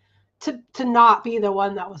him to not be the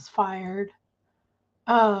one that was fired.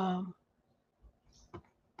 Um,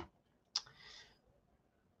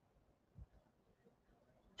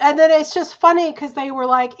 and then it's just funny because they were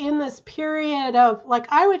like in this period of like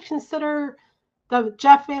I would consider the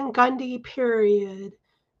Jeff Van Gundy period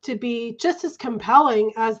to be just as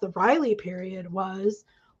compelling as the Riley period was,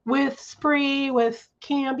 with Spree, with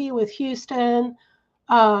Camby, with Houston.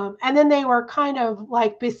 And then they were kind of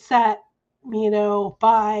like beset,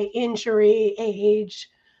 by injury, age.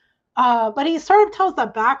 But he sort of tells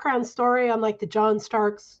that background story on like the John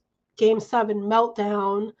Starks Game 7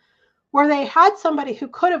 meltdown, where they had somebody who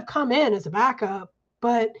could have come in as a backup,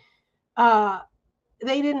 but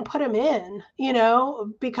they didn't put him in,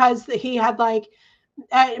 because he had like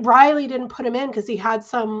Riley didn't put him in because he had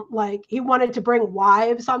some like he wanted to bring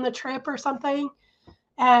wives on the trip or something.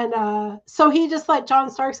 And so he just let John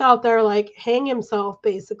Starks out there like hang himself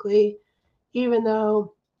basically, even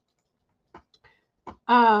though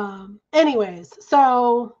anyways,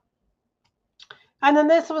 so and then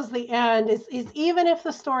this was the end is even if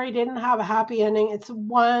the story didn't have a happy ending, it's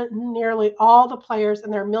one nearly all the players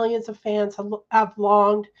and their millions of fans have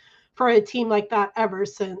longed for a team like that ever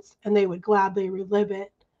since, and they would gladly relive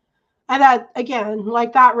it. And that again,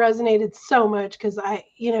 like that resonated so much because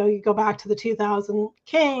you go back to the 2000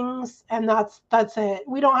 Kings, and that's it.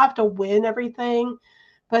 We don't have to win everything,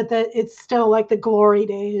 but that it's still like the glory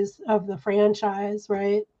days of the franchise,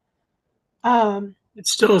 right?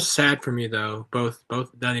 It's still sad for me though. Both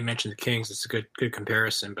now you mentioned the Kings, it's a good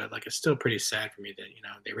comparison, but like it's still pretty sad for me that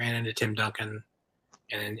they ran into Tim Duncan,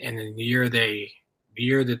 and in the year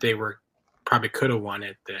that they were probably could have won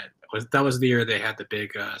it, that was the year they had the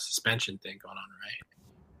big suspension thing going on, right?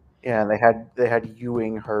 Yeah, and they had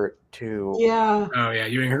Ewing hurt too. Yeah. Oh yeah,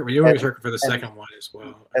 Ewing was hurt for the second one as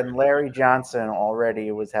well. And Larry Johnson already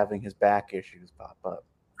was having his back issues pop up.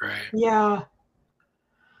 Right. Yeah.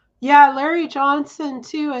 Yeah, Larry Johnson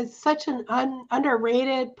too is such an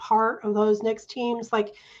underrated part of those Knicks teams.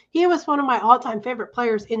 Like he was one of my all-time favorite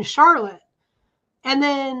players in Charlotte. And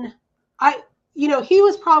then he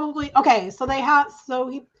was probably okay. So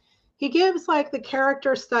he gives like the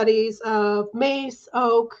character studies of Mace,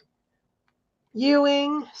 Oak,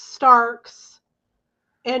 Ewing, Starks,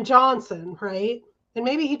 and Johnson, right? And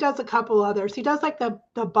maybe he does a couple others. He does like the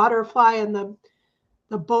butterfly and the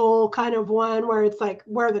bowl kind of one where it's like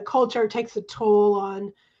where the culture takes a toll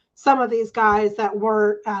on some of these guys that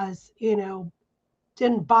weren't as,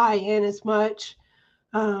 didn't buy in as much,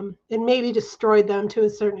 and maybe destroyed them to a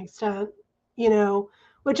certain extent,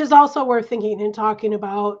 which is also worth thinking and talking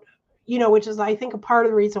about, which is, I think, a part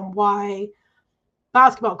of the reason why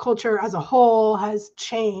basketball culture as a whole has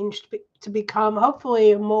changed to become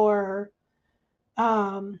hopefully a more,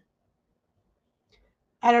 I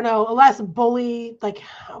don't know, a less bully, like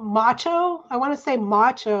macho. I want to say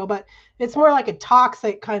macho, but it's more like a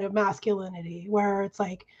toxic kind of masculinity where it's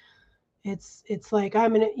like, it's like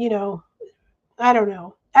I'm I don't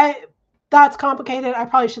know. That's complicated. I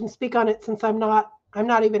probably shouldn't speak on it since I'm not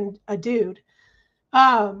even a dude.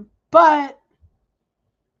 But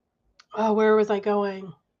where was I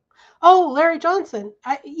going? Oh, Larry Johnson.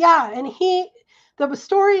 And the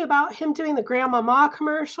story about him doing the Grandmama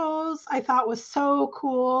commercials I thought was so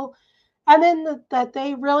cool. And then that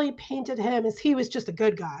they really painted him as he was just a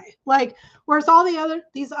good guy. Like, whereas all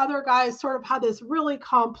these other guys sort of had this really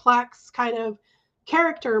complex kind of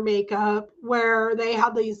character makeup where they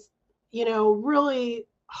had these, really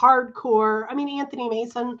hardcore. I mean, Anthony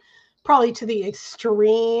Mason probably to the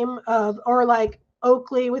extreme of, or like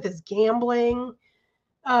Oakley with his gambling.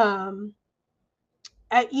 Where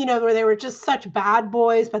they were just such bad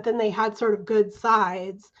boys, but then they had sort of good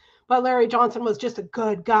sides. But Larry Johnson was just a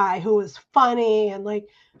good guy who was funny and like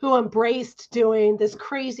who embraced doing this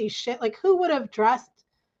crazy shit. Like who would have dressed,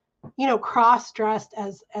 cross-dressed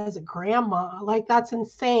as a grandma? Like that's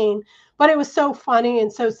insane. But it was so funny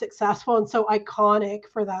and so successful and so iconic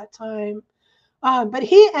for that time. But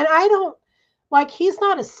he's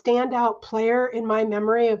not a standout player in my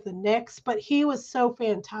memory of the Knicks, but he was so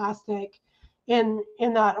fantastic in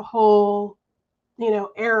that whole,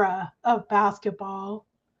 era of basketball.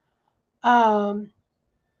 I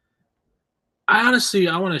want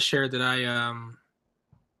to share that I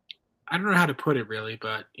don't know how to put it really,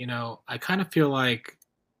 but I kind of feel like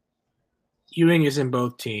Ewing is in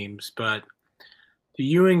both teams, but the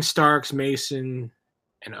Ewing, Starks, Mason,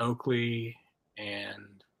 and Oakley,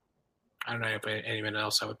 and I don't know if anyone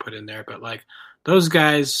else I would put in there, but like those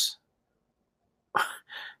guys,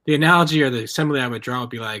 the analogy or the simile I would draw would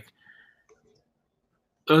be like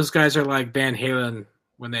those guys are like Van Halen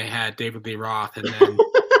when they had David Lee Roth, and then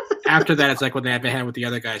after that, it's like when they have a hand with the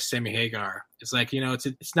other guy, Sammy Hagar. It's like,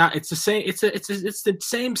 it's not, it's the same, it's the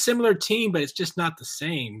same similar team, but it's just not the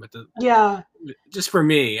same. But Yeah. just for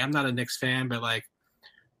me, I'm not a Knicks fan, but like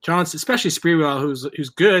Johnson, especially Sprewell, who's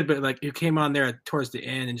good, but like who came on there towards the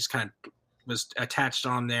end and just kind of was attached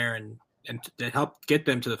on there and to help get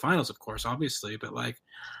them to the finals, of course, obviously. But like,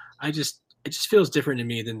 it just feels different to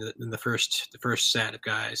me than the first set of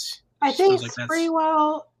guys. I think like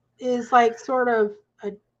Sprewell is like sort of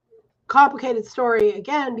a complicated story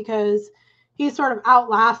again because he sort of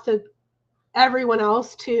outlasted everyone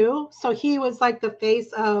else too. So he was like the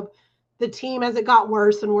face of the team as it got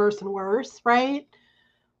worse and worse and worse, right?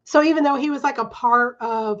 So even though he was like a part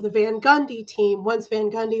of the Van Gundy team, once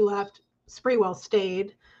Van Gundy left, Sprewell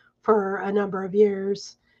stayed for a number of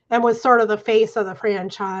years and was sort of the face of the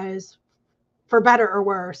franchise, for better or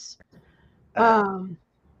worse. Him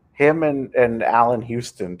and Allen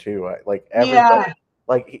Houston too. Like everybody,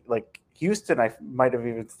 like Houston, I might have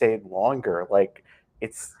even stayed longer. Like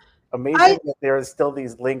it's amazing that there is still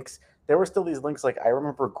these links. There were still these links. Like I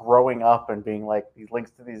remember growing up and being like, these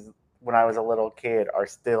links to these when I was a little kid are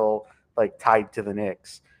still like tied to the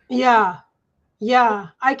Knicks. Yeah.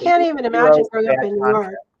 I can't even imagine growing up in New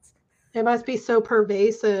York. It must be so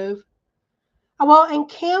pervasive. Well, and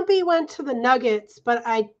Campy went to the Nuggets, but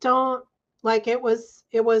I don't like it was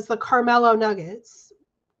the Carmelo Nuggets.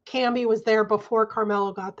 Camby was there before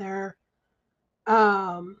Carmelo got there.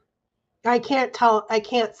 I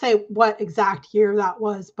can't say what exact year that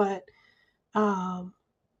was, but so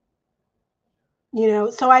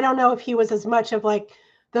I don't know if he was as much of like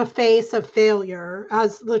the face of failure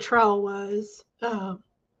as Latrell was. I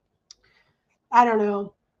don't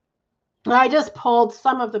know. I just pulled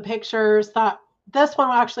some of the pictures that this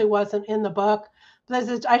one actually wasn't in the book.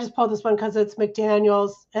 I just pulled this one because it's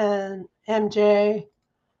McDaniels and MJ.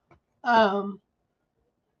 That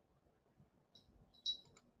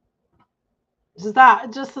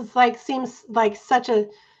just is like seems like such a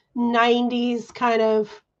 90s kind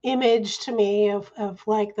of image to me of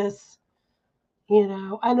like this,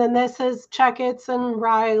 and then this is Checketts and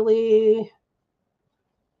Riley.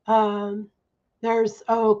 There's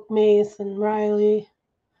Oak, Mace, and Riley.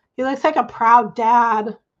 He looks like a proud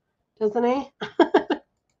dad, doesn't he?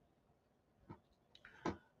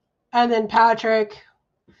 And then Patrick.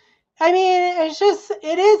 I mean,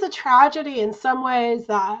 it is a tragedy in some ways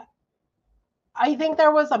that I think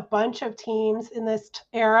there was a bunch of teams in this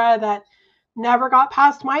era that never got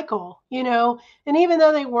past Michael, and even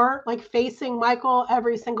though they weren't like facing Michael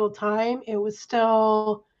every single time, it was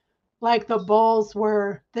still like the Bulls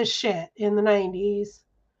were the shit in the 90s.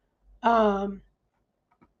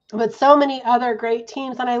 But so many other great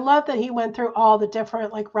teams. And I love that he went through all the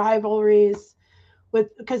different like rivalries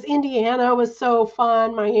because Indiana was so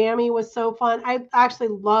fun. Miami was so fun. I actually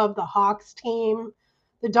love the Hawks team.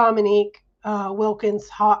 The Dominique Wilkins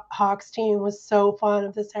Hawks team was so fun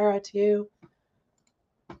of this era too.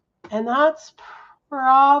 And that's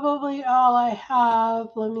probably all I have.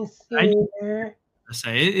 Let me see here.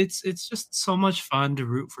 It's just so much fun to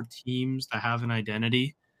root for teams that have an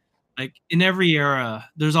identity. Like in every era,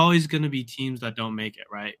 there's always going to be teams that don't make it,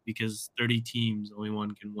 right? Because 30 teams, only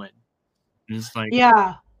one can win. And it's like,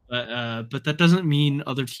 yeah. But that doesn't mean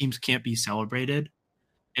other teams can't be celebrated.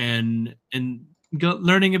 And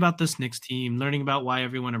learning about this Knicks team, learning about why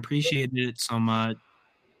everyone appreciated it so much,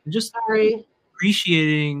 just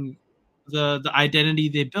appreciating the identity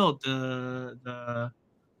they built, the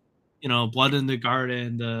blood in the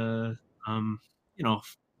garden, the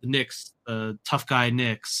Knicks, the tough guy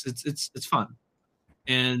Knicks. It's fun,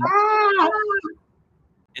 and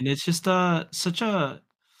it's just such a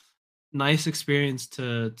nice experience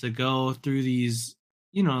to go through these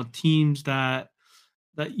teams that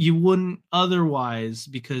you wouldn't otherwise,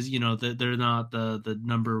 because they're not the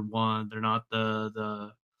number one, they're not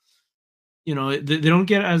the they don't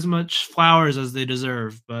get as much flowers as they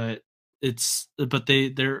deserve, but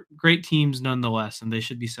they're great teams nonetheless, and they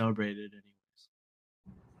should be celebrated anyways.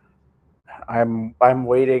 I'm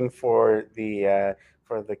waiting for the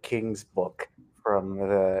Kings book from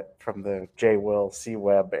the J. Will C.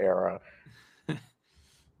 Webb era.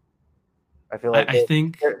 I feel like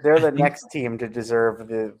they're the next team to deserve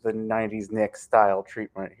the 90s Knicks style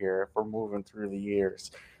treatment here if we're moving through the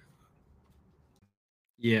years.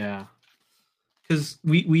 Yeah. Because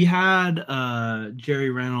we had Jerry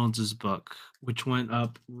Reynolds' book, which went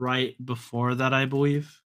up right before that, I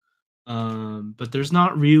believe. But there's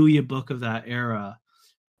not really a book of that era.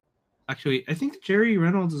 Actually, I think Jerry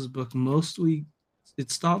Reynolds' book mostly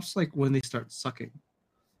it stops like when they start sucking.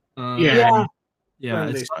 Yeah.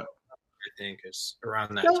 I think, is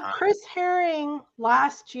around that So time. Chris Herring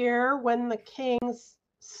last year, when the Kings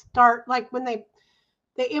when they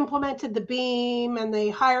implemented the beam and they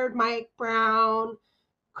hired Mike Brown,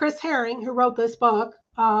 Chris Herring, who wrote this book,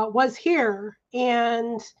 was here,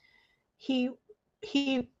 and he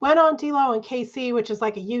went on D-Lo and KC, which is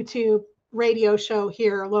like a YouTube radio show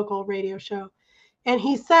here, a local radio show. And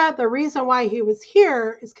he said the reason why he was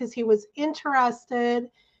here is because he was interested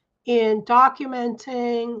in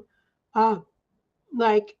documenting rise,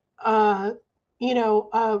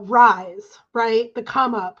 right? The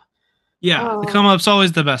come up. Yeah, the come up's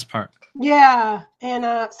always the best part. Yeah.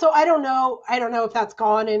 And so I don't know if that's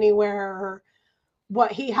gone anywhere or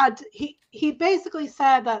what he had to, he basically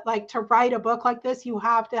said that, like, to write a book like this, you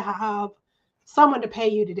have to have someone to pay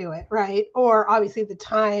you to do it, right? Or obviously the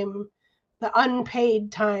time, the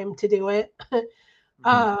unpaid time to do it.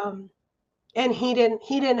 And he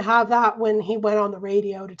didn't have that when he went on the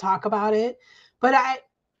radio to talk about it. But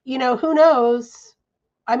who knows?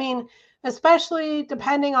 I mean, especially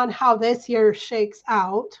depending on how this year shakes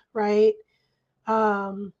out, right?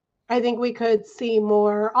 I think we could see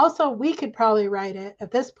more. Also, we could probably write it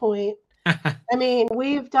at this point. I mean,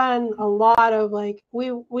 we've done a lot of, like,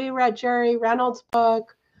 we read Jerry Reynolds'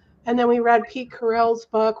 book, and then we read Pete Carrill's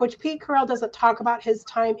book, which Pete Carrill doesn't talk about his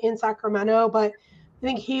time in Sacramento, but I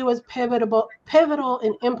think he was pivotal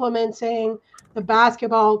in implementing the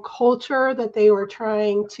basketball culture that they were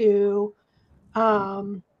trying to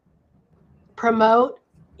promote,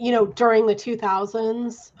 during the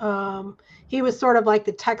 2000s. He was sort of like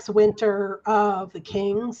the Tex Winter of the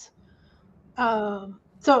Kings.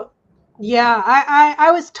 So yeah,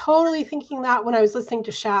 I was totally thinking that when I was listening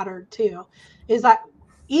to Shattered too, is that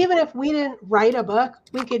even if we didn't write a book,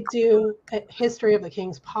 we could do a History of the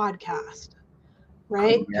Kings podcast,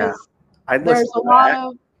 right? Yeah, there's a lot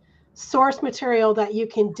of source material that you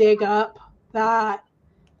can dig up that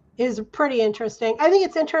is pretty interesting. I think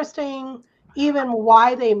it's interesting even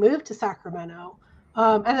why they moved to Sacramento,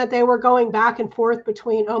 and that they were going back and forth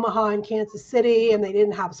between Omaha and Kansas City, and they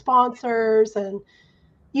didn't have sponsors. And,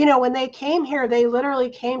 when they came here, they literally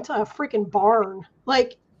came to a freaking barn.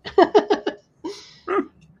 Like, but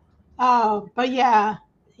yeah.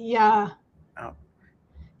 Oh.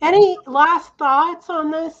 Any last thoughts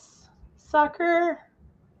on this sucker?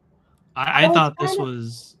 I thought this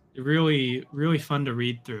was really, really fun to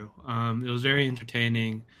read through. It was very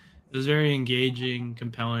entertaining. It was very engaging,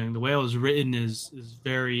 compelling. The way it was written is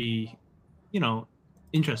very,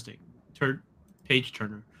 interesting. Page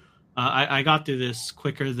turner. I got through this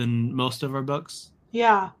quicker than most of our books.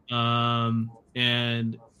 Yeah. And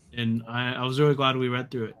I was really glad we read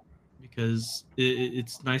through it, because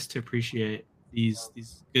it's nice to appreciate these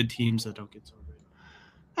good teams that don't get so great.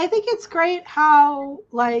 I think it's great how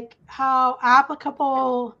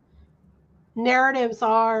applicable narratives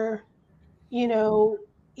are,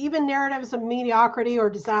 even narratives of mediocrity or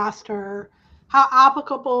disaster, how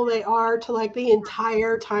applicable they are to, like, the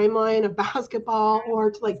entire timeline of basketball, or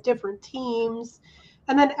to, like, different teams.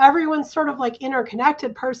 And then everyone's sort of, like,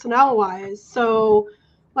 interconnected personnel wise. So,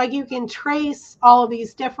 like, you can trace all of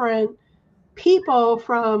these different people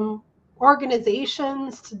from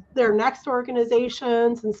organizations to their next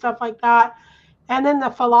organizations and stuff like that. And then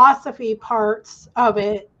the philosophy parts of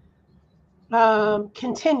it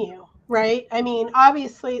continue, right? I mean,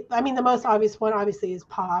 the most obvious one obviously is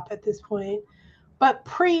Pop at this point, but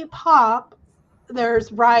pre-Pop,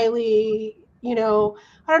 there's Riley. I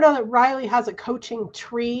don't know that Riley has a coaching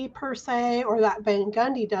tree per se, or that Van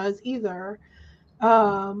Gundy does either.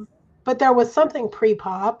 But there was something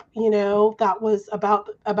pre-Pop, that was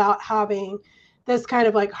about having this kind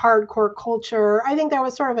of, like, hardcore culture. I think there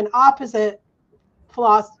was sort of an opposite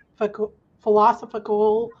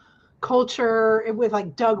philosophical culture with,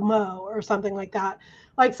 like, Doug Moe or something like that,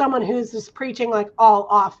 like someone who's just preaching, like, all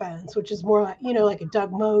offense, which is more like, like a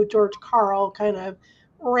Doug Moe, George Karl kind of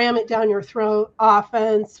ram it down your throat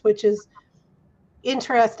offense, which is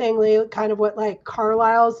interestingly kind of what, like,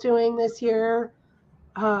 Carlisle's doing this year,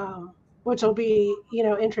 which will be,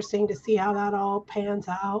 interesting to see how that all pans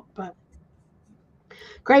out. But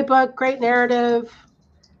great book, great narrative.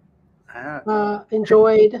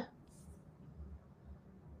 Enjoyed.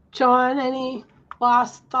 John, any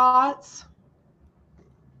last thoughts?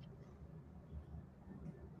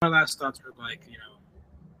 My last thoughts were, like,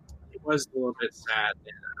 it was a little bit sad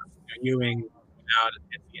that Ewing out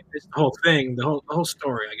and this whole thing, the whole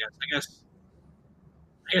story. I guess,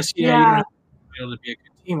 yeah. You don't have to be able to be a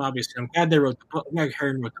good team. Obviously, I'm glad they wrote the book. I'm glad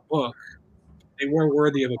Herring wrote the book. They were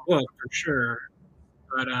worthy of a book for sure.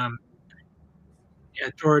 But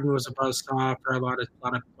Jordan was a buzzsaw for a lot of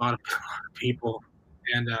people,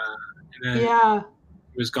 and And then Yeah.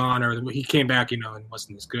 he was gone, or he came back, and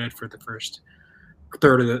wasn't as good for the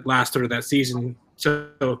last third of that season. So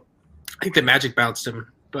I think the Magic bounced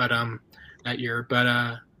him, but that year. But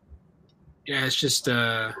yeah, it's just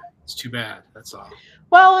it's too bad. That's all.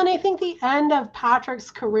 Well, and I think the end of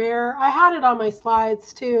Patrick's career, I had it on my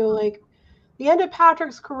slides too, like the end of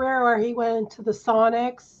Patrick's career where he went to the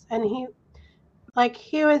Sonics and he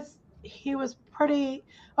was pretty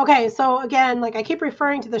okay. So again, like I keep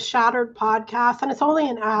referring to the Shattered podcast, and it's only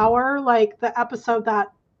an hour, like the episode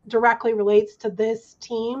that directly relates to this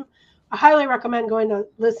team. I highly recommend going to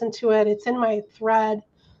listen to it. It's in my thread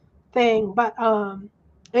thing, but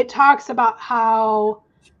it talks about how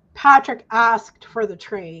Patrick asked for the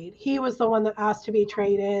trade. He was the one that asked to be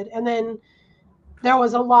traded. And then there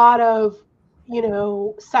was a lot of,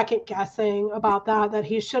 second guessing about that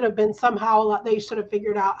he should have been somehow, they should have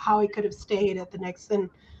figured out how he could have stayed at the Knicks in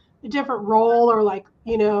a different role or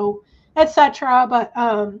etc. But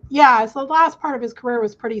yeah, so the last part of his career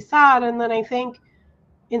was pretty sad. And then I think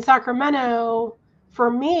in Sacramento, for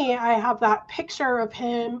me, I have that picture of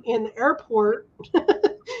him in the airport,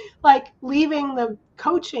 like leaving the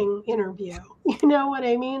coaching interview. You know what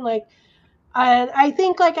I mean? Like, and I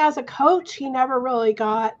think like as a coach, he never really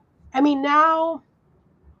got, now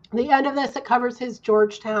the end of this, it covers his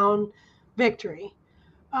Georgetown victory.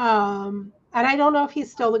 And I don't know if he's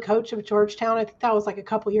still the coach of Georgetown. I think that was like a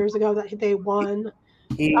couple years ago that they won.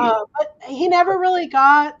 But he never really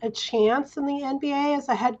got a chance in the NBA as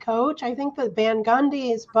a head coach. I think that Van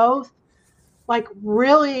Gundy's both like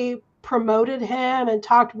really promoted him and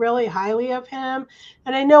talked really highly of him.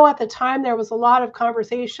 And I know at the time there was a lot of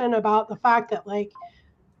conversation about the fact that like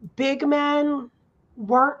big men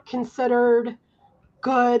weren't considered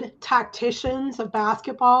good tacticians of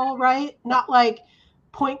basketball, right? Not like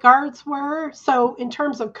point guards were. So in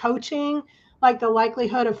terms of coaching, like the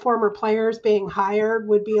likelihood of former players being hired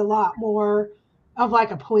would be a lot more of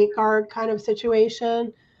like a point guard kind of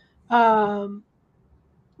situation. But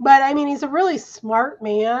he's a really smart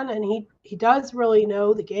man, and he does really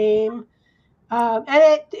know the game. And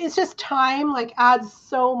it's just time like adds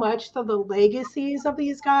so much to the legacies of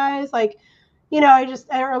these guys. Like, there's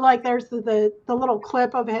the little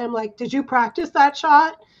clip of him like, did you practice that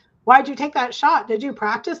shot? Why'd you take that shot? Did you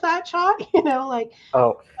practice that shot?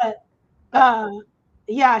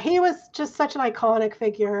 Yeah, he was just such an iconic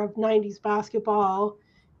figure of 90s basketball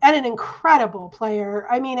and an incredible player.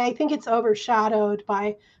 I think it's overshadowed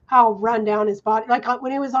by how run down his body. Like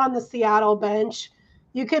when he was on the Seattle bench,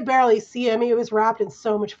 you could barely see him. He was wrapped in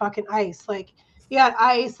so much fucking ice. Like he had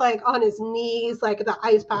ice like on his knees, like the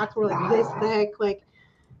ice packs were like this thick, like,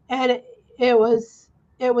 and it was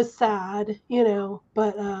sad,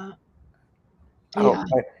 but yeah.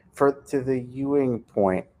 To the Ewing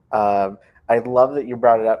point, I love that you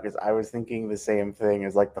brought it up because I was thinking the same thing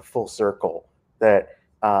as like the full circle that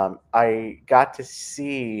I got to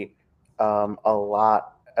see a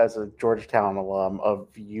lot as a Georgetown alum of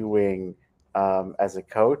Ewing as a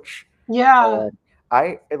coach. Yeah.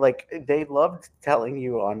 They loved telling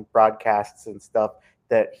you on broadcasts and stuff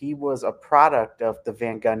that he was a product of the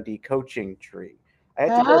Van Gundy coaching tree. I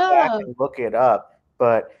had to go back and look it up,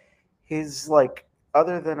 but his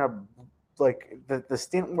other than the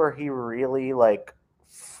stint where he really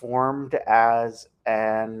formed as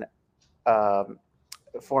a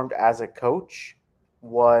coach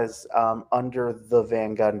was under the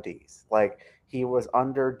Van Gundys. Like he was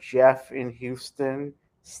under Jeff in Houston,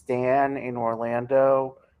 Stan in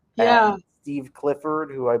Orlando, and Steve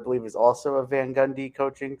Clifford, who I believe is also a Van Gundy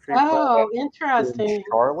coaching tree. Oh, interesting. In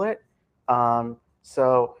Charlotte.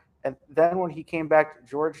 So, and then when he came back to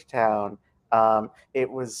Georgetown, it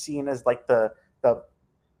was seen as like the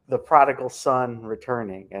prodigal son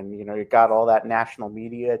returning, and you got all that national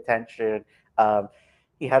media attention.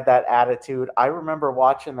 He had that attitude. I remember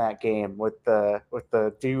watching that game with the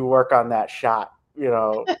do you work on that shot?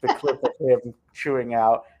 The clip of him chewing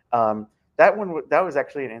out. That was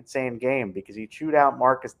actually an insane game because he chewed out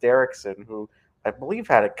Marcus Derrickson, who I believe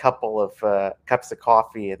had a couple of cups of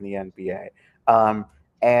coffee in the NBA.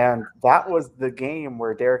 And that was the game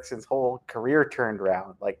where Derrickson's whole career turned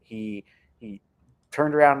around. Like he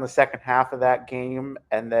turned around in the second half of that game,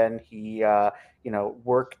 and then he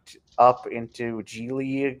worked up into G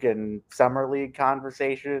League and Summer League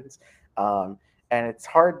conversations. And it's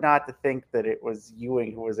hard not to think that it was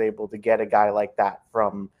Ewing who was able to get a guy like that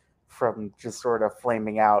from just sort of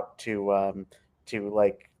flaming out to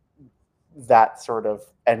like that sort of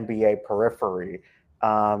NBA periphery.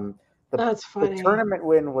 That's funny. The tournament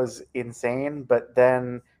win was insane, but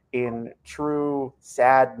then in true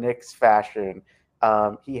sad Knicks fashion,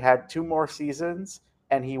 he had 2 more seasons,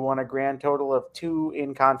 and he won a grand total of 2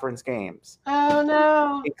 in-conference games, Oh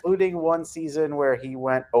no. including one season where he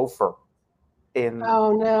went 0 in.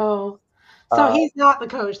 Oh no. So Uh, he's not the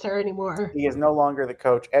coach there anymore. He is no longer the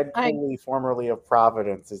coach. Ed I Cooley, formerly of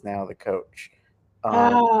Providence, is now the coach.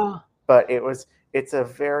 oh But it's a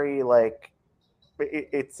very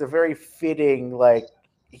it's a very fitting, like,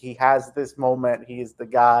 he has this moment, he's the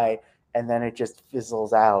guy, and then it just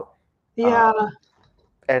fizzles out. yeah.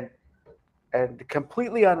 And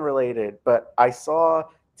completely unrelated, but I saw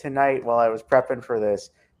tonight while I was prepping for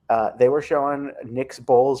this, they were showing Knicks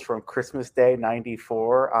Bulls from Christmas Day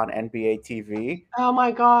 '94 on NBA TV, Oh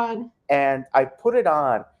my God. and I put it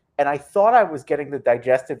on, and I thought I was getting the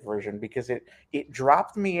digested version because it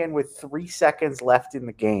dropped me in with 3 seconds left in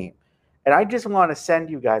the game. And I just want to send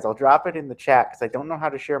you guys, I'll drop it in the chat because I don't know how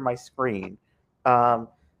to share my screen,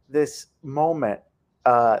 this moment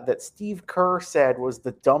that Steve Kerr said was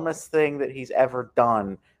the dumbest thing that he's ever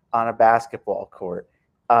done on a basketball court.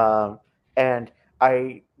 And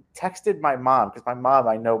I texted my mom, because my mom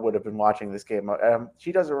I know would have been watching this game.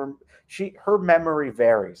 She doesn't. Her memory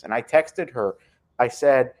varies, and I texted her. I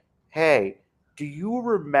said, "Hey, do you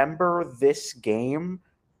remember this game?"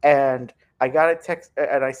 And I got a text,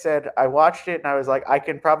 and I said I watched it, and I was like, I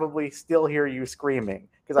can probably still hear you screaming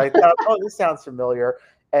because I thought, oh, this sounds familiar.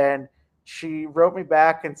 And she wrote me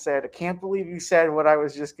back and said, I can't believe you said what I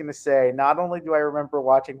was just going to say. Not only do I remember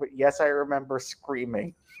watching, but yes, I remember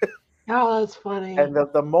screaming. Oh, that's funny. And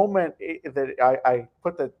the moment that I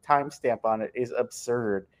put the timestamp on it is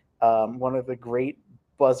absurd. One of the great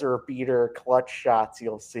buzzer beater clutch shots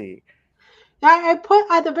you'll see. I put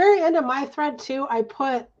at the very end of my thread too, I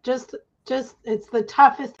put just it's the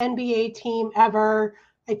toughest NBA team ever.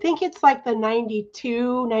 I think it's like the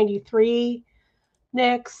 92, 93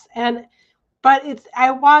 Knicks. But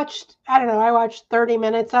I watched 30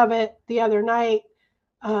 minutes of it the other night.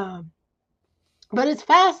 But it's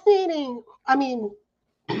fascinating. I mean,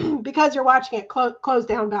 because you're watching it close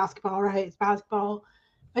down basketball, right? It's basketball.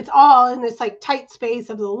 It's all in this like tight space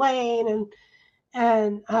of the lane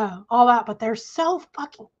and all that, but they're so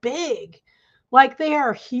fucking big. Like they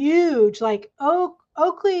are huge. Like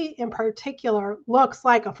Oakley in particular looks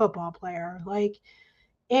like a football player. Like,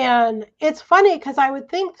 and it's funny because I would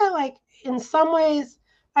think that like in some ways,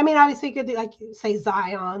 I mean, obviously you could like say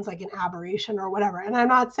Zion's like an aberration or whatever. And I'm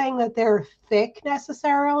not saying that they're thick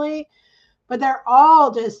necessarily, but they're all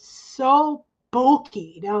just so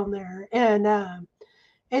bulky down there. And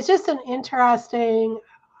it's just an interesting.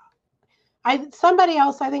 Somebody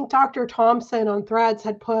else, I think Dr. Thompson on Threads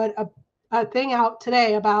had put a thing out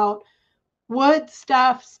today about would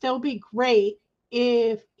Steph still be great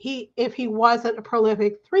if he wasn't a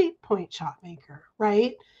prolific 3-point shot maker,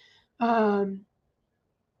 right?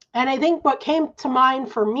 And I think what came to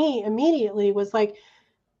mind for me immediately was like,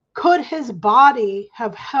 could his body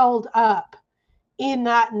have held up in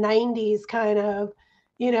that 90s kind of,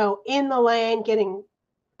 in the lane, getting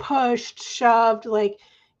pushed, shoved, like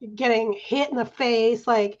getting hit in the face?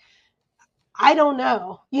 Like, I don't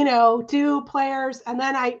know, do players, and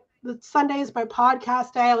then Sunday's my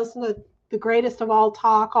podcast day. I listen to the Greatest of All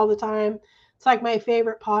Talk all the time. It's like my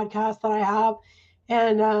favorite podcast that I have.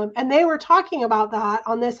 And they were talking about that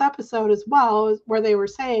on this episode as well, where they were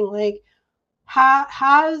saying like,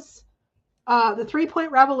 has the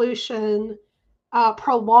 3-point revolution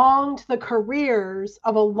prolonged the careers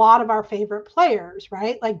of a lot of our favorite players,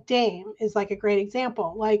 right? Like Dame is like a great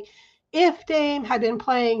example. Like if Dame had been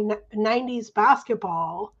playing 90s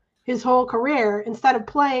basketball his whole career, instead of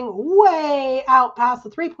playing way out past the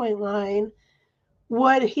 3-point line,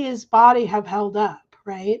 would his body have held up,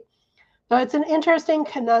 right? So it's an interesting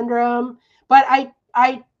conundrum, but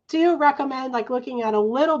I do recommend like looking at a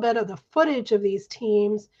little bit of the footage of these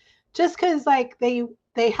teams, just because like they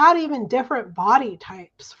had even different body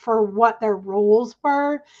types for what their roles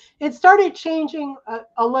were. It started changing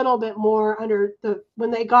a little bit more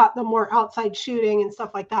when they got the more outside shooting and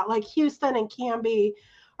stuff like that. Like Houston and Camby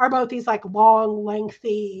are both these like long,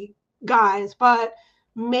 lengthy guys, but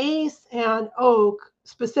Mace and Oak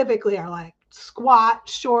specifically are like squat,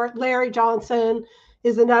 short. Larry Johnson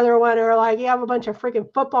is another one, or like you have a bunch of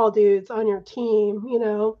freaking football dudes on your team,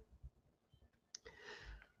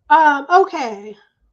 Okay.